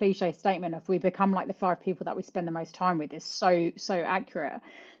the old cliche statement of we become like the 5 people that we spend the most time with, is so accurate.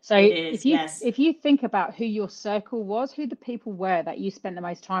 So if you think about who your circle was, who the people were that you spent the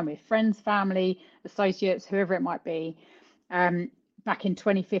most time with, friends, family, associates, whoever it might be, back in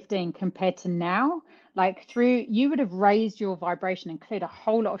 2015 compared to now, you would have raised your vibration and cleared a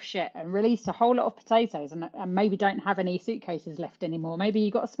whole lot of shit and released a whole lot of potatoes, and maybe don't have any suitcases left anymore. Maybe you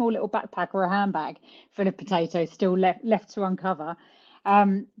got a small little backpack or a handbag full of potatoes still left to uncover.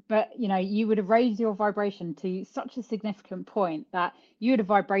 But you would have raised your vibration to such a significant point that you would have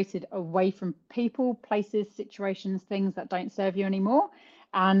vibrated away from people, places, situations, things that don't serve you anymore,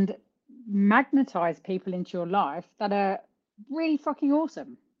 and magnetize people into your life that are really fucking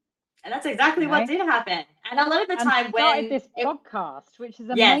awesome. And that's exactly what did happen. And a lot of the time when this podcast, which is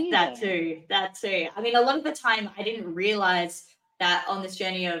amazing. Yes, that too. I mean, a lot of the time I didn't realize that on this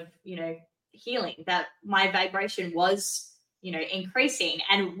journey of, healing, that my vibration was, increasing.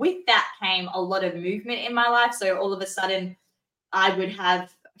 And with that came a lot of movement in my life. So all of a sudden I would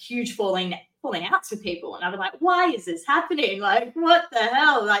have huge falling outs with people. And I'd be like, why is this happening? Like, what the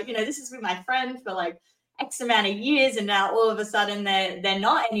hell? Like, this is with my friend for like X amount of years, and now all of a sudden they're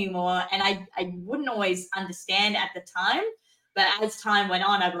not anymore. And I wouldn't always understand at the time, but as time went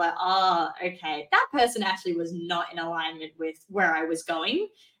on, I'd be like, oh, okay, that person actually was not in alignment with where I was going,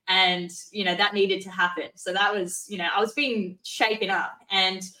 and that needed to happen. So that was, I was being shaken up.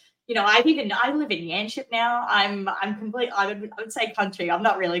 And I live in Yanchep now. I would say country. I'm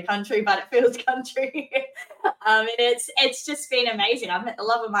not really country, but it feels country. And it's just been amazing. I've met the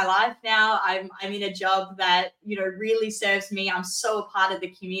love of my life now. I'm in a job that, really serves me. I'm so a part of the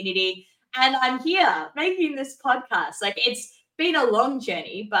community, and I'm here making this podcast. Like, it's been a long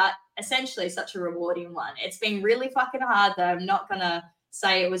journey, but essentially such a rewarding one. It's been really fucking hard, though. I'm not gonna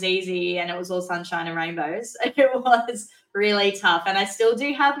say it was easy and it was all sunshine and rainbows. It was really tough, and I still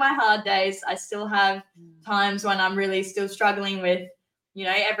do have my hard days. I still have times when I'm really still struggling with,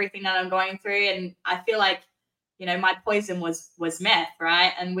 everything that I'm going through. And I feel like, my poison was meth,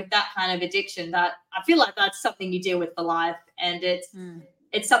 right? And with that kind of addiction, that I feel like that's something you deal with for life, and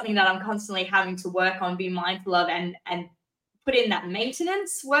it's something that I'm constantly having to work on, be mindful of, and put in that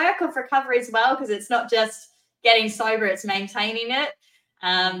maintenance work of recovery as well, because it's not just getting sober, it's maintaining it.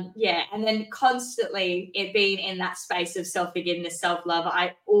 And then constantly it being in that space of self-forgiveness, self-love.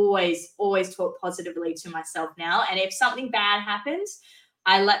 I always talk positively to myself now. And if something bad happens,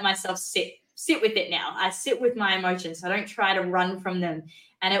 I let myself sit sit with it now. I sit with my emotions. I don't try to run from them.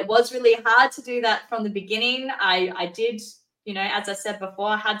 And it was really hard to do that from the beginning. I did, as I said before,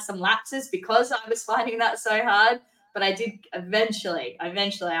 I had some lapses because I was finding that so hard. But I did eventually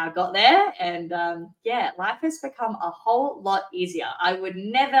I got there, and life has become a whole lot easier. I would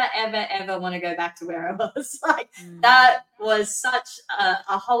never, ever, ever want to go back to where I was. That was such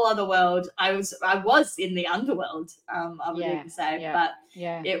a whole other world. I was in the underworld, I would even say, but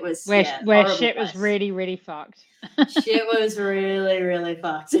it was where shit was really, really fucked. Shit was really, really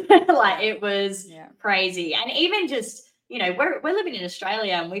fucked. It was crazy. And even just, we're living in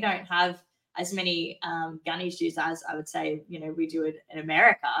Australia and we don't have as many gun issues as I would say, we do it in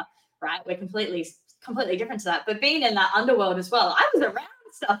America, right? We're completely different to that. But being in that underworld as well, I was around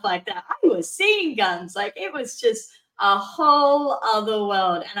stuff like that. I was seeing guns. It was just a whole other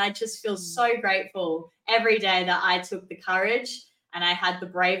world. And I just feel so grateful every day that I took the courage and I had the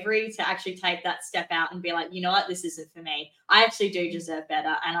bravery to actually take that step out and be like, you know what, this isn't for me. I actually do deserve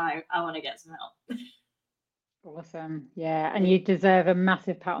better, and I want to get some help. Awesome. Yeah. And you deserve a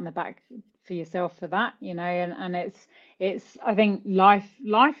massive pat on the back for yourself for that, and it's I think life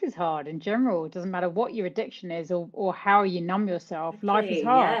is hard in general. It doesn't matter what your addiction is or how you numb yourself. Life is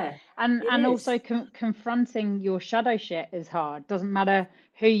hard. Yeah, and also confronting your shadow shit is hard. Doesn't matter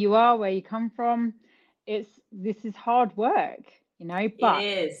who you are, where you come from. This is hard work, but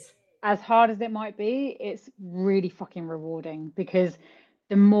it is. As hard as it might be, it's really fucking rewarding, because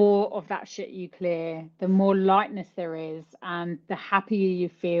the more of that shit you clear, the more lightness there is, and the happier you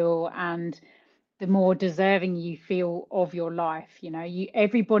feel, and the more deserving you feel of your life.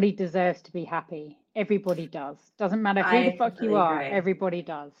 Everybody deserves to be happy. Everybody does. Doesn't matter who the fuck you are. Everybody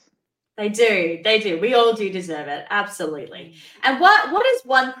does. They do. We all do deserve it. Absolutely. And what is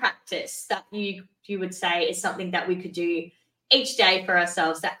one practice that you would say is something that we could do each day for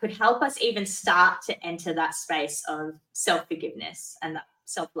ourselves that could help us even start to enter that space of self-forgiveness and that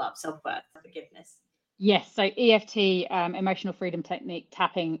self-love, self-worth, forgiveness? Yes, so EFT, emotional freedom technique,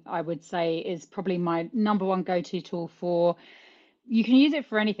 tapping, I would say, is probably my number one go-to tool for. You can use it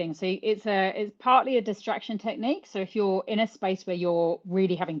for anything. So it's partly a distraction technique. So if you're in a space where you're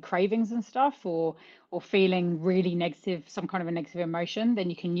really having cravings and stuff, or feeling really negative, some kind of a negative emotion, then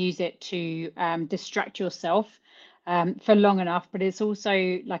you can use it to distract yourself for long enough. But it's also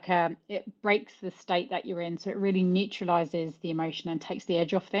it breaks the state that you're in, so it really neutralizes the emotion and takes the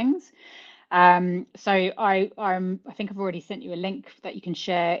edge off things. So I think I've already sent you a link that you can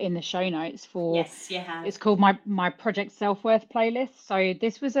share in the show notes for. Yes, you have. It's called my Project Self-Worth playlist. So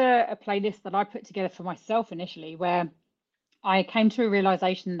this was a playlist that I put together for myself initially, where I came to a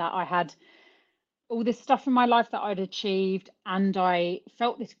realization that I had all this stuff in my life that I'd achieved, and I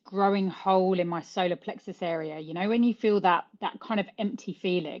felt this growing hole in my solar plexus area. When you feel that kind of empty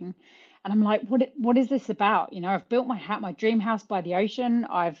feeling, and I'm like, what is this about? I've built my dream house by the ocean.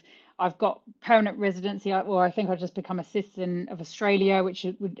 I've got permanent residency, or I think I've just become a citizen of Australia, which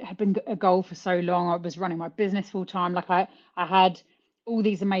had been a goal for so long. I was running my business full time. I had all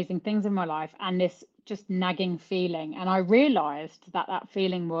these amazing things in my life, and this just nagging feeling. And I realized that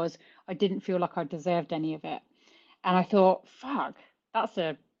feeling was I didn't feel like I deserved any of it. And I thought, fuck, that's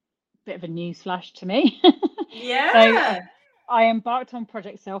a bit of a newsflash to me. Yeah. So I embarked on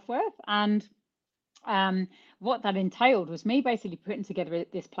Project Self-Worth, and what that entailed was me basically putting together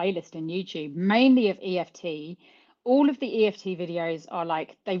this playlist in YouTube, mainly of EFT. All of the EFT videos are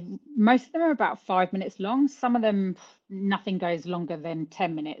most of them are about 5 minutes long. Some of them, nothing goes longer than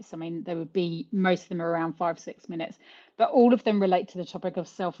 10 minutes. I mean, most of them are around 5-6 minutes, but all of them relate to the topic of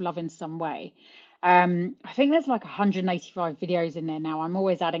self-love in some way. I think there's 185 videos in there now. I'm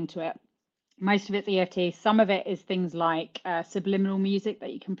always adding to it. Most of it's EFT. Some of it is things like subliminal music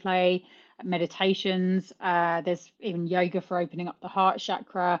that you can play, meditations. There's even yoga for opening up the heart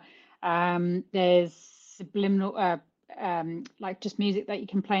chakra. There's subliminal, just music that you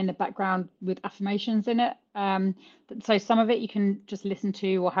can play in the background with affirmations in it. So some of it you can just listen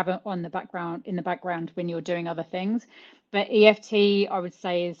to or have it in the background when you're doing other things. But EFT, I would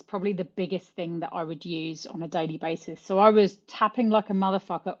say, is probably the biggest thing that I would use on a daily basis. So I was tapping like a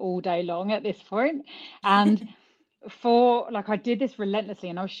motherfucker all day long at this point. And I did this relentlessly,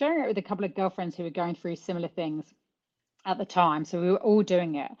 and I was sharing it with a couple of girlfriends who were going through similar things at the time. So we were all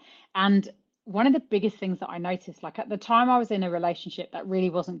doing it. And one of the biggest things that I noticed, at the time I was in a relationship that really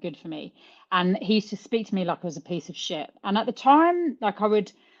wasn't good for me. And he used to speak to me like I was a piece of shit. And at the time,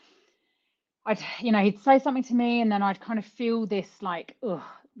 he'd say something to me, and then I'd kind of feel this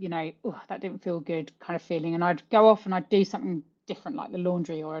that didn't feel good kind of feeling. And I'd go off and I'd do something different, like the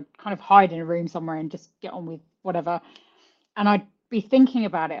laundry, or I'd kind of hide in a room somewhere and just get on with whatever. And I'd be thinking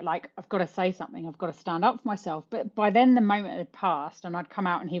about it like, I've got to say something, I've got to stand up for myself. But by then the moment had passed and I'd come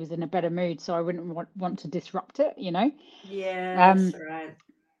out and he was in a better mood, so I wouldn't want to disrupt it, you know. Yes, Um, right.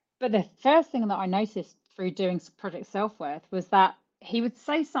 but the first thing that I noticed through doing Project Self-Worth was that he would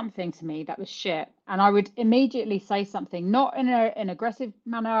say something to me that was shit, and I would immediately say something, not in an aggressive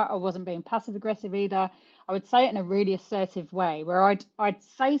manner. I wasn't being passive aggressive either. I would say it in a really assertive way where I'd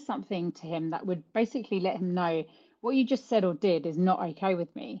say something to him that would basically let him know what you just said or did is not okay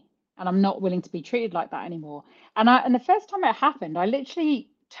with me, and I'm not willing to be treated like that anymore. And the first time it happened, I literally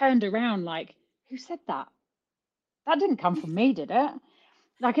turned around like, who said that? That didn't come from me, did it?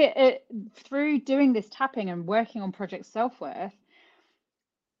 Like through doing this tapping and working on Project Self-Worth,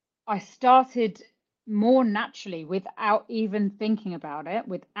 I started more naturally without even thinking about it,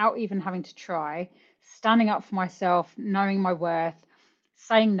 without even having to try, standing up for myself, knowing my worth,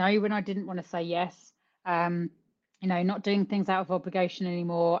 saying no when I didn't want to say yes, um, not doing things out of obligation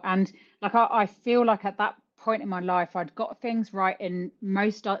anymore. And like I feel like at that point in my life, I'd got things right in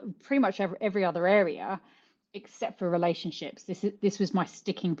pretty much every other area except for relationships. This was my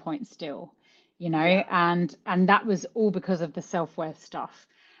sticking point still, Yeah. and that was all because of the self-worth stuff.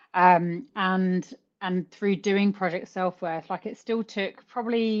 And through doing Project Self-Worth, like it still took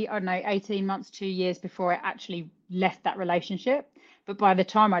probably, I don't know, 18 months, 2 years before I actually left that relationship. But by the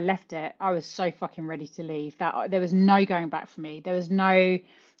time I left it, I was so fucking ready to leave that there was no going back for me. There was no,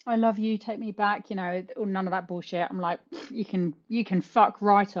 I love you, take me back, or none of that bullshit. I'm like, you can fuck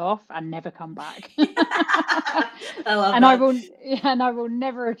right off and never come back. I love And I that. will and I will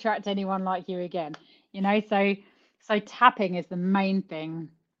never attract anyone like you again. So tapping is the main thing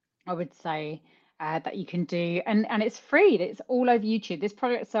I would say that you can do, and it's free. It's all over YouTube. This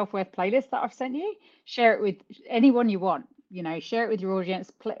Project Self-Worth playlist that I've sent you, share it with anyone you want. Share it with your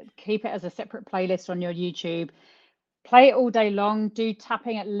audience. Keep it as a separate playlist on your YouTube. Play it all day long. Do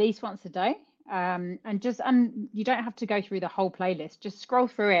tapping at least once a day. And you don't have to go through the whole playlist. Just scroll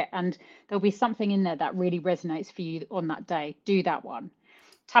through it, and there'll be something in there that really resonates for you on that day. Do that one.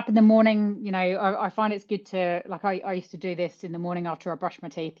 Tap in the morning, I find it's good to, like, I used to do this in the morning after I brush my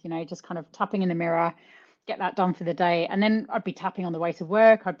teeth, just kind of tapping in the mirror, get that done for the day. And then I'd be tapping on the way to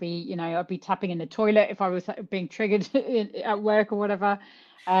work. I'd be tapping in the toilet if I was being triggered at work or whatever.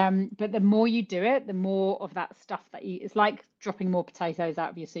 But the more you do it, the more of that stuff it's like dropping more potatoes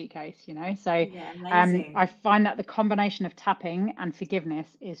out of your suitcase. So Yeah, amazing. I find that the combination of tapping and forgiveness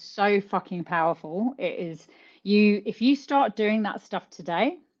is so fucking powerful. It is. If you start doing that stuff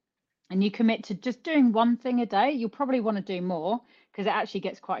today and you commit to just doing one thing a day, you'll probably want to do more because it actually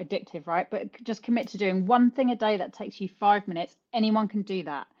gets quite addictive, right? But just commit to doing one thing a day that takes you 5 minutes. Anyone can do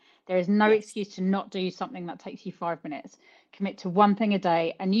that. There is no Yes. excuse to not do something that takes you 5 minutes. Commit to one thing a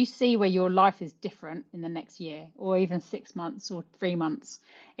day, and you see where your life is different in the next year, or even 6 months or 3 months.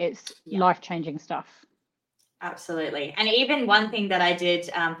 It's Yeah, life-changing stuff. absolutely. And even one thing that I did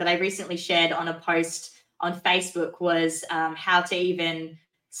that I recently shared on a post on Facebook was how to even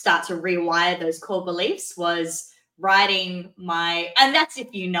start to rewire those core beliefs was writing and that's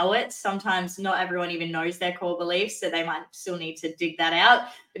if you know it. Sometimes not everyone even knows their core beliefs, so they might still need to dig that out.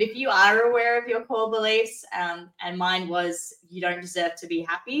 But if you are aware of your core beliefs, and mine was, you don't deserve to be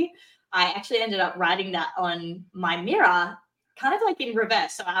happy, I actually ended up writing that on my mirror, kind of like in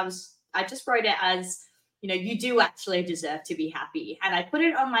reverse. So I just wrote it as, you do actually deserve to be happy. And I put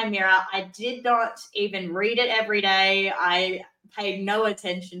it on my mirror. I did not even read it every day. I paid no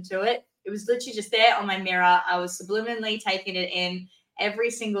attention to it. It was literally just there on my mirror. I was subliminally taking it in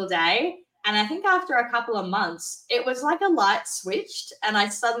every single day. And I think after a couple of months, it was like a light switched. And I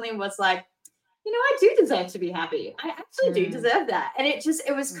suddenly was like, I do deserve to be happy. I actually do deserve that. And it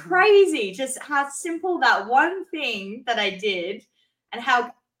was crazy just how simple that one thing that I did and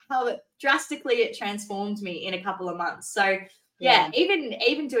how drastically it transformed me in a couple of months. So yeah,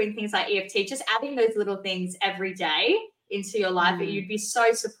 even doing things like EFT, just adding those little things every day into your life, you'd be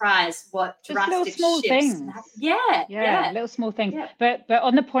so surprised what Just little drastic small shifts. things. Yeah. Little small things. Yeah. But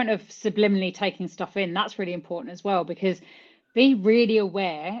on the point of subliminally taking stuff in, that's really important as well, because be really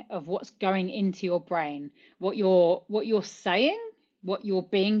aware of what's going into your brain, what you're saying, what you're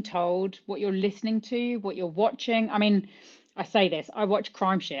being told, what you're listening to, what you're watching. I mean, I say this, I watch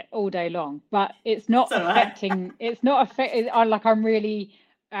crime shit all day long, but it's not So affecting, I'm really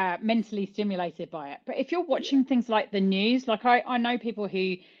mentally stimulated by it. But if you're watching things like the news, like I know people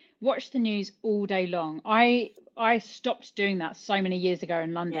who watch the news all day long. I stopped doing that so many years ago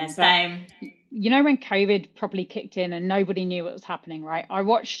in London, yeah, but same. when COVID properly kicked in and nobody knew what was happening, right? I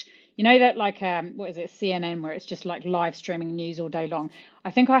watched You know that like what is it, CNN, where it's just like live streaming news all day long.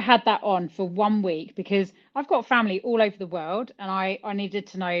 I think I had that on for 1 week because I've got family all over the world, and I needed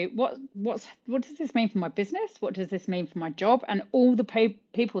to know what does this mean for my business? What does this mean for my job? And all the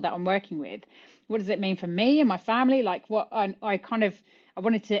people that I'm working with, what does it mean for me and my family? Like what I kind of I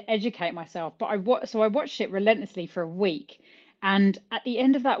wanted to educate myself, but I watched it relentlessly for a week. And at the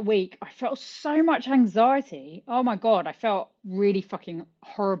end of that week, I felt so much anxiety. Oh my God, I felt really fucking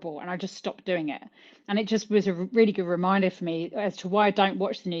horrible. And I just stopped doing it. And it just was a really good reminder for me as to why I don't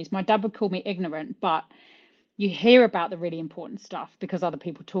watch the news. My dad would call me ignorant, but you hear about the really important stuff because other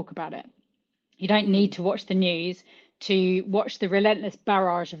people talk about it. You don't need Mm. to watch the news to watch the relentless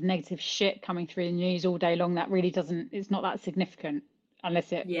barrage of negative shit coming through the news all day long. That really doesn't, it's not that significant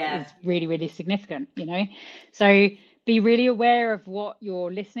unless it Yeah. is really, really significant, you know? So be really aware of what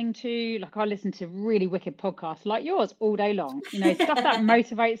you're listening to. Like I listen to really wicked podcasts like yours all day long, you know, stuff that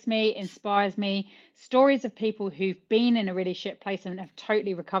motivates me, inspires me, stories of people who've been in a really shit place and have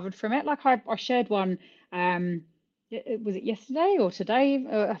totally recovered from it. Like I shared one, was it yesterday or today?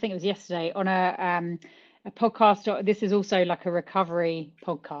 I think it was yesterday on a podcast. This is also like a recovery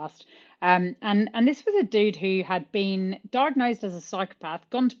podcast. And this was a dude who had been diagnosed as a psychopath,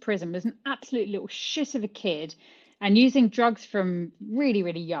 gone to prison, was an absolute little shit of a kid, and using drugs from really,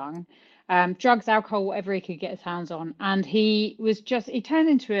 really young, drugs, alcohol, whatever he could get his hands on. And he turned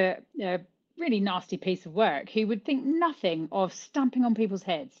into a really nasty piece of work. He would think nothing of stamping on people's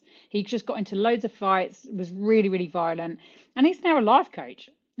heads. He just got into loads of fights, was really, really violent, and he's now a life coach.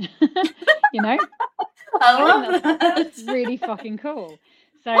 You know, I I think love that's that. really fucking cool.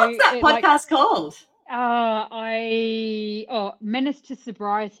 So What's that it like podcast called? Menace to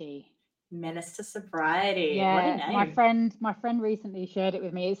Sobriety. Menace to Sobriety. What a Yeah, name. my friend recently shared it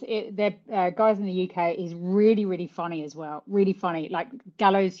with me. They're guys in the UK. Is really really funny as well. Really funny, like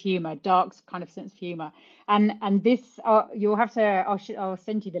gallows humor, dark kind of sense of humor. And this you'll have to I'll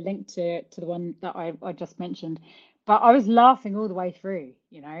send you the link to the one that I just mentioned. But I was laughing all the way through.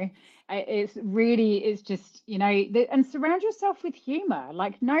 You know, it's just and surround yourself with humor.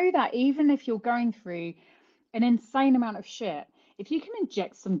 Like know that even if you're going through an insane amount of shit, if you can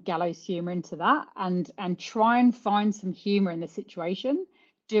inject some gallows humor into that and try and find some humor in the situation,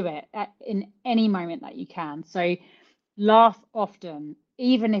 do it in any moment that you can. So laugh often,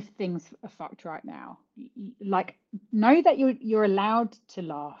 even if things are fucked right now. Like know that you're allowed to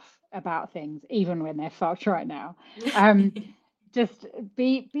laugh about things even when they're fucked right now. Um, just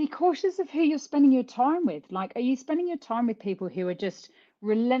be cautious of who you're spending your time with. Like, are you spending your time with people who are just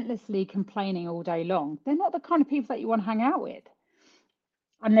relentlessly complaining all day long? They're not the kind of people that you want to hang out with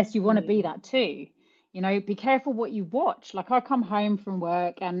unless you want to be Mm. that too. You know, be careful what you watch. Like I come home from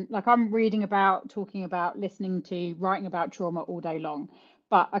work and like I'm reading about, talking about, listening to, writing about trauma all day long.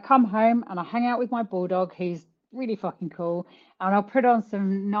 But I come home and I hang out with my bulldog who's really fucking cool, and I'll put on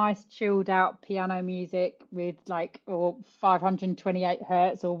some nice chilled out piano music with like or 528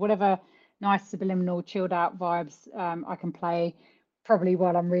 hertz or whatever nice subliminal chilled out vibes I can play probably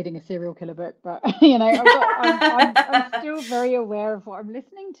while I'm reading a serial killer book, but I'm still very aware of what I'm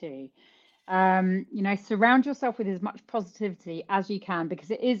listening to. Surround yourself with as much positivity as you can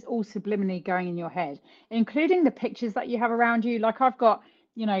because it is all subliminally going in your head, including the pictures that you have around you. Like I've got,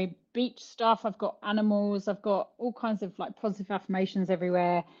 beach stuff, I've got animals, I've got all kinds of like positive affirmations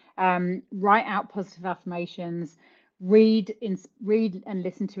everywhere. Write out positive affirmations, read and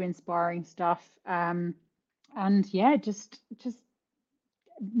listen to inspiring stuff. And yeah, just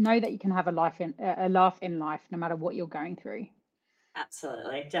know that you can have a laugh in life no matter what you're going through.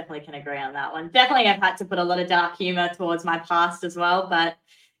 Absolutely. Definitely can agree on that one. Definitely I've had to put a lot of dark humor towards my past as well. But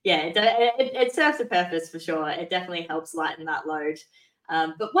yeah, it serves a purpose for sure. It definitely helps lighten that load.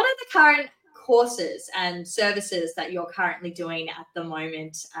 But what are the current courses and services that you're currently doing at the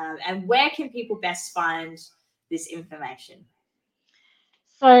moment? And where can people best find this information?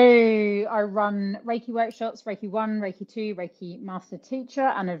 So I run Reiki workshops, Reiki 1, Reiki 2, Reiki Master Teacher,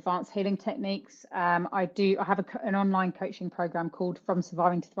 and Advanced Healing Techniques. I have an online coaching program called From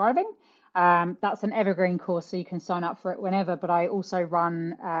Surviving to Thriving. That's an evergreen course, so you can sign up for it whenever. But I also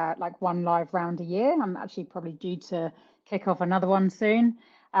run like one live round a year. I'm actually probably due to kick off another one soon.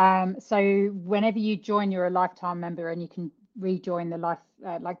 So whenever you join, you're a lifetime member, and you can rejoin the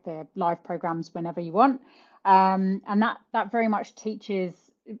the live programs whenever you want. And that very much teaches,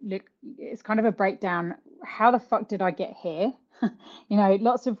 look, it's kind of a breakdown. How the fuck did I get here?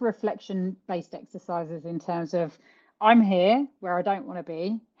 Lots of reflection based exercises in terms of I'm here where I don't want to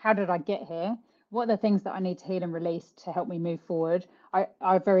be. How did I get here? What are the things that I need to heal and release to help me move forward?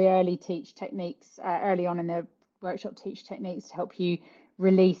 I very early teach techniques, early on in the workshop, teach techniques to help you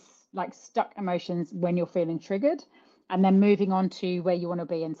release like stuck emotions when you're feeling triggered, and then moving on to where you want to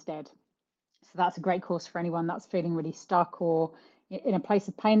be instead. So that's a great course for anyone that's feeling really stuck or in a place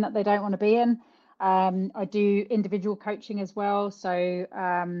of pain that they don't want to be in. I do individual coaching as well. So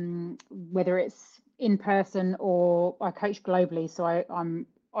whether it's in person or I coach globally, so I'm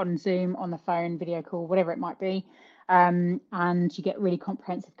on Zoom, on the phone, video call, whatever it might be. And you get really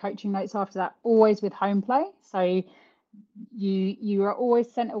comprehensive coaching notes after that, always with home play. So you are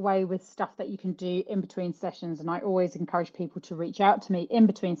always sent away with stuff that you can do in between sessions, and I always encourage people to reach out to me in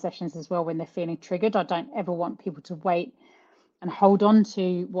between sessions as well when they're feeling triggered. I don't ever want people to wait and hold on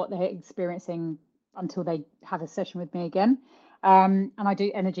to what they're experiencing until they have a session with me again. And I do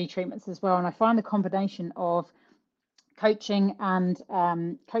energy treatments as well, and I find the combination of coaching and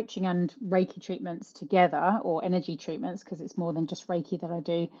Reiki treatments together, or energy treatments, because it's more than just Reiki that I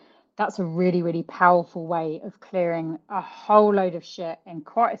do. That's a really, really powerful way of clearing a whole load of shit in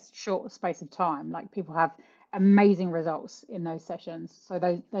quite a short space of time. Like, people have amazing results in those sessions. So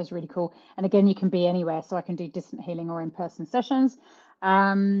those are really cool. And again, you can be anywhere. So I can do distant healing or in-person sessions.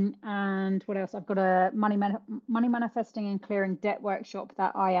 And what else? I've got a money manifesting and clearing debt workshop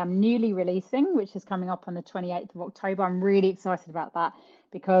that I am newly releasing, which is coming up on the 28th of October. I'm really excited about that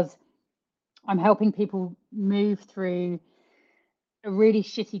because I'm helping people move through a really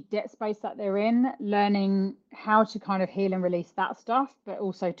shitty debt space that they're in, learning how to kind of heal and release that stuff, but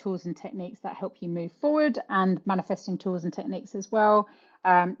also tools and techniques that help you move forward, and manifesting tools and techniques as well.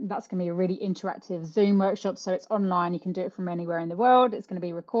 That's going to be a really interactive Zoom workshop. So it's online. You can do it from anywhere in the world. It's going to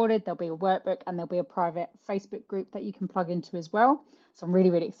be recorded. There'll be a workbook, and there'll be a private Facebook group that you can plug into as well. So I'm really,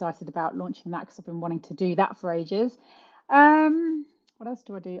 really excited about launching that because I've been wanting to do that for ages. What else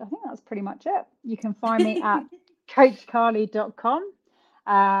do I do? I think that's pretty much it. You can find me at coachcarly.com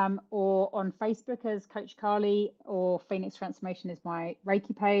or on Facebook as Coach Carly, or Phoenix Transformation is my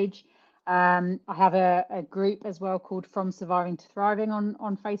Reiki page. I have a group as well called From Surviving to Thriving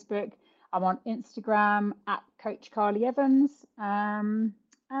on Facebook. I'm on Instagram at Coach Carly Evans. And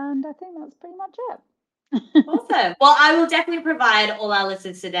I think that's pretty much it. Awesome. Well, I will definitely provide all our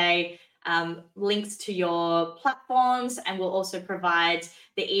listeners today links to your platforms, and we'll also provide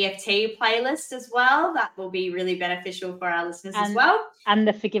the EFT playlist as well. That will be really beneficial for our listeners as well. And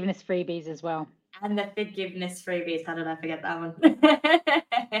the forgiveness freebies as well. And the forgiveness freebies. How did I forget that one?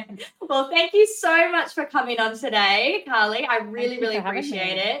 Well, thank you so much for coming on today, Carly. I really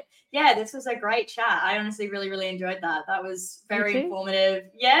appreciate it. Yeah, this was a great chat. I honestly really enjoyed that. That was very informative.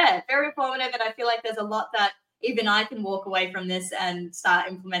 Yeah, very informative. And I feel like there's a lot that even I can walk away from this and start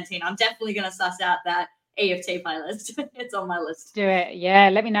implementing. I'm definitely going to suss out that EFT playlist. It's on my list. Do it. Yeah,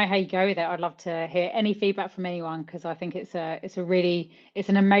 let me know how you go with it. I'd love to hear any feedback from anyone, because I think it's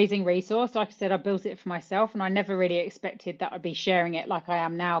an amazing resource. Like I said, I built it for myself, and I never really expected that I'd be sharing it like I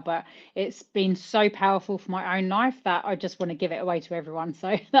am now, but it's been so powerful for my own life that I just want to give it away to everyone.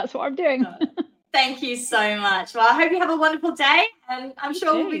 So that's what I'm doing. Thank you so much. Well, I hope you have a wonderful day, and I'm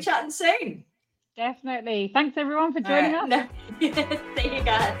sure we'll be chatting soon. Definitely. Thanks everyone for joining us. See you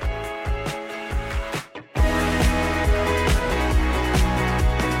guys.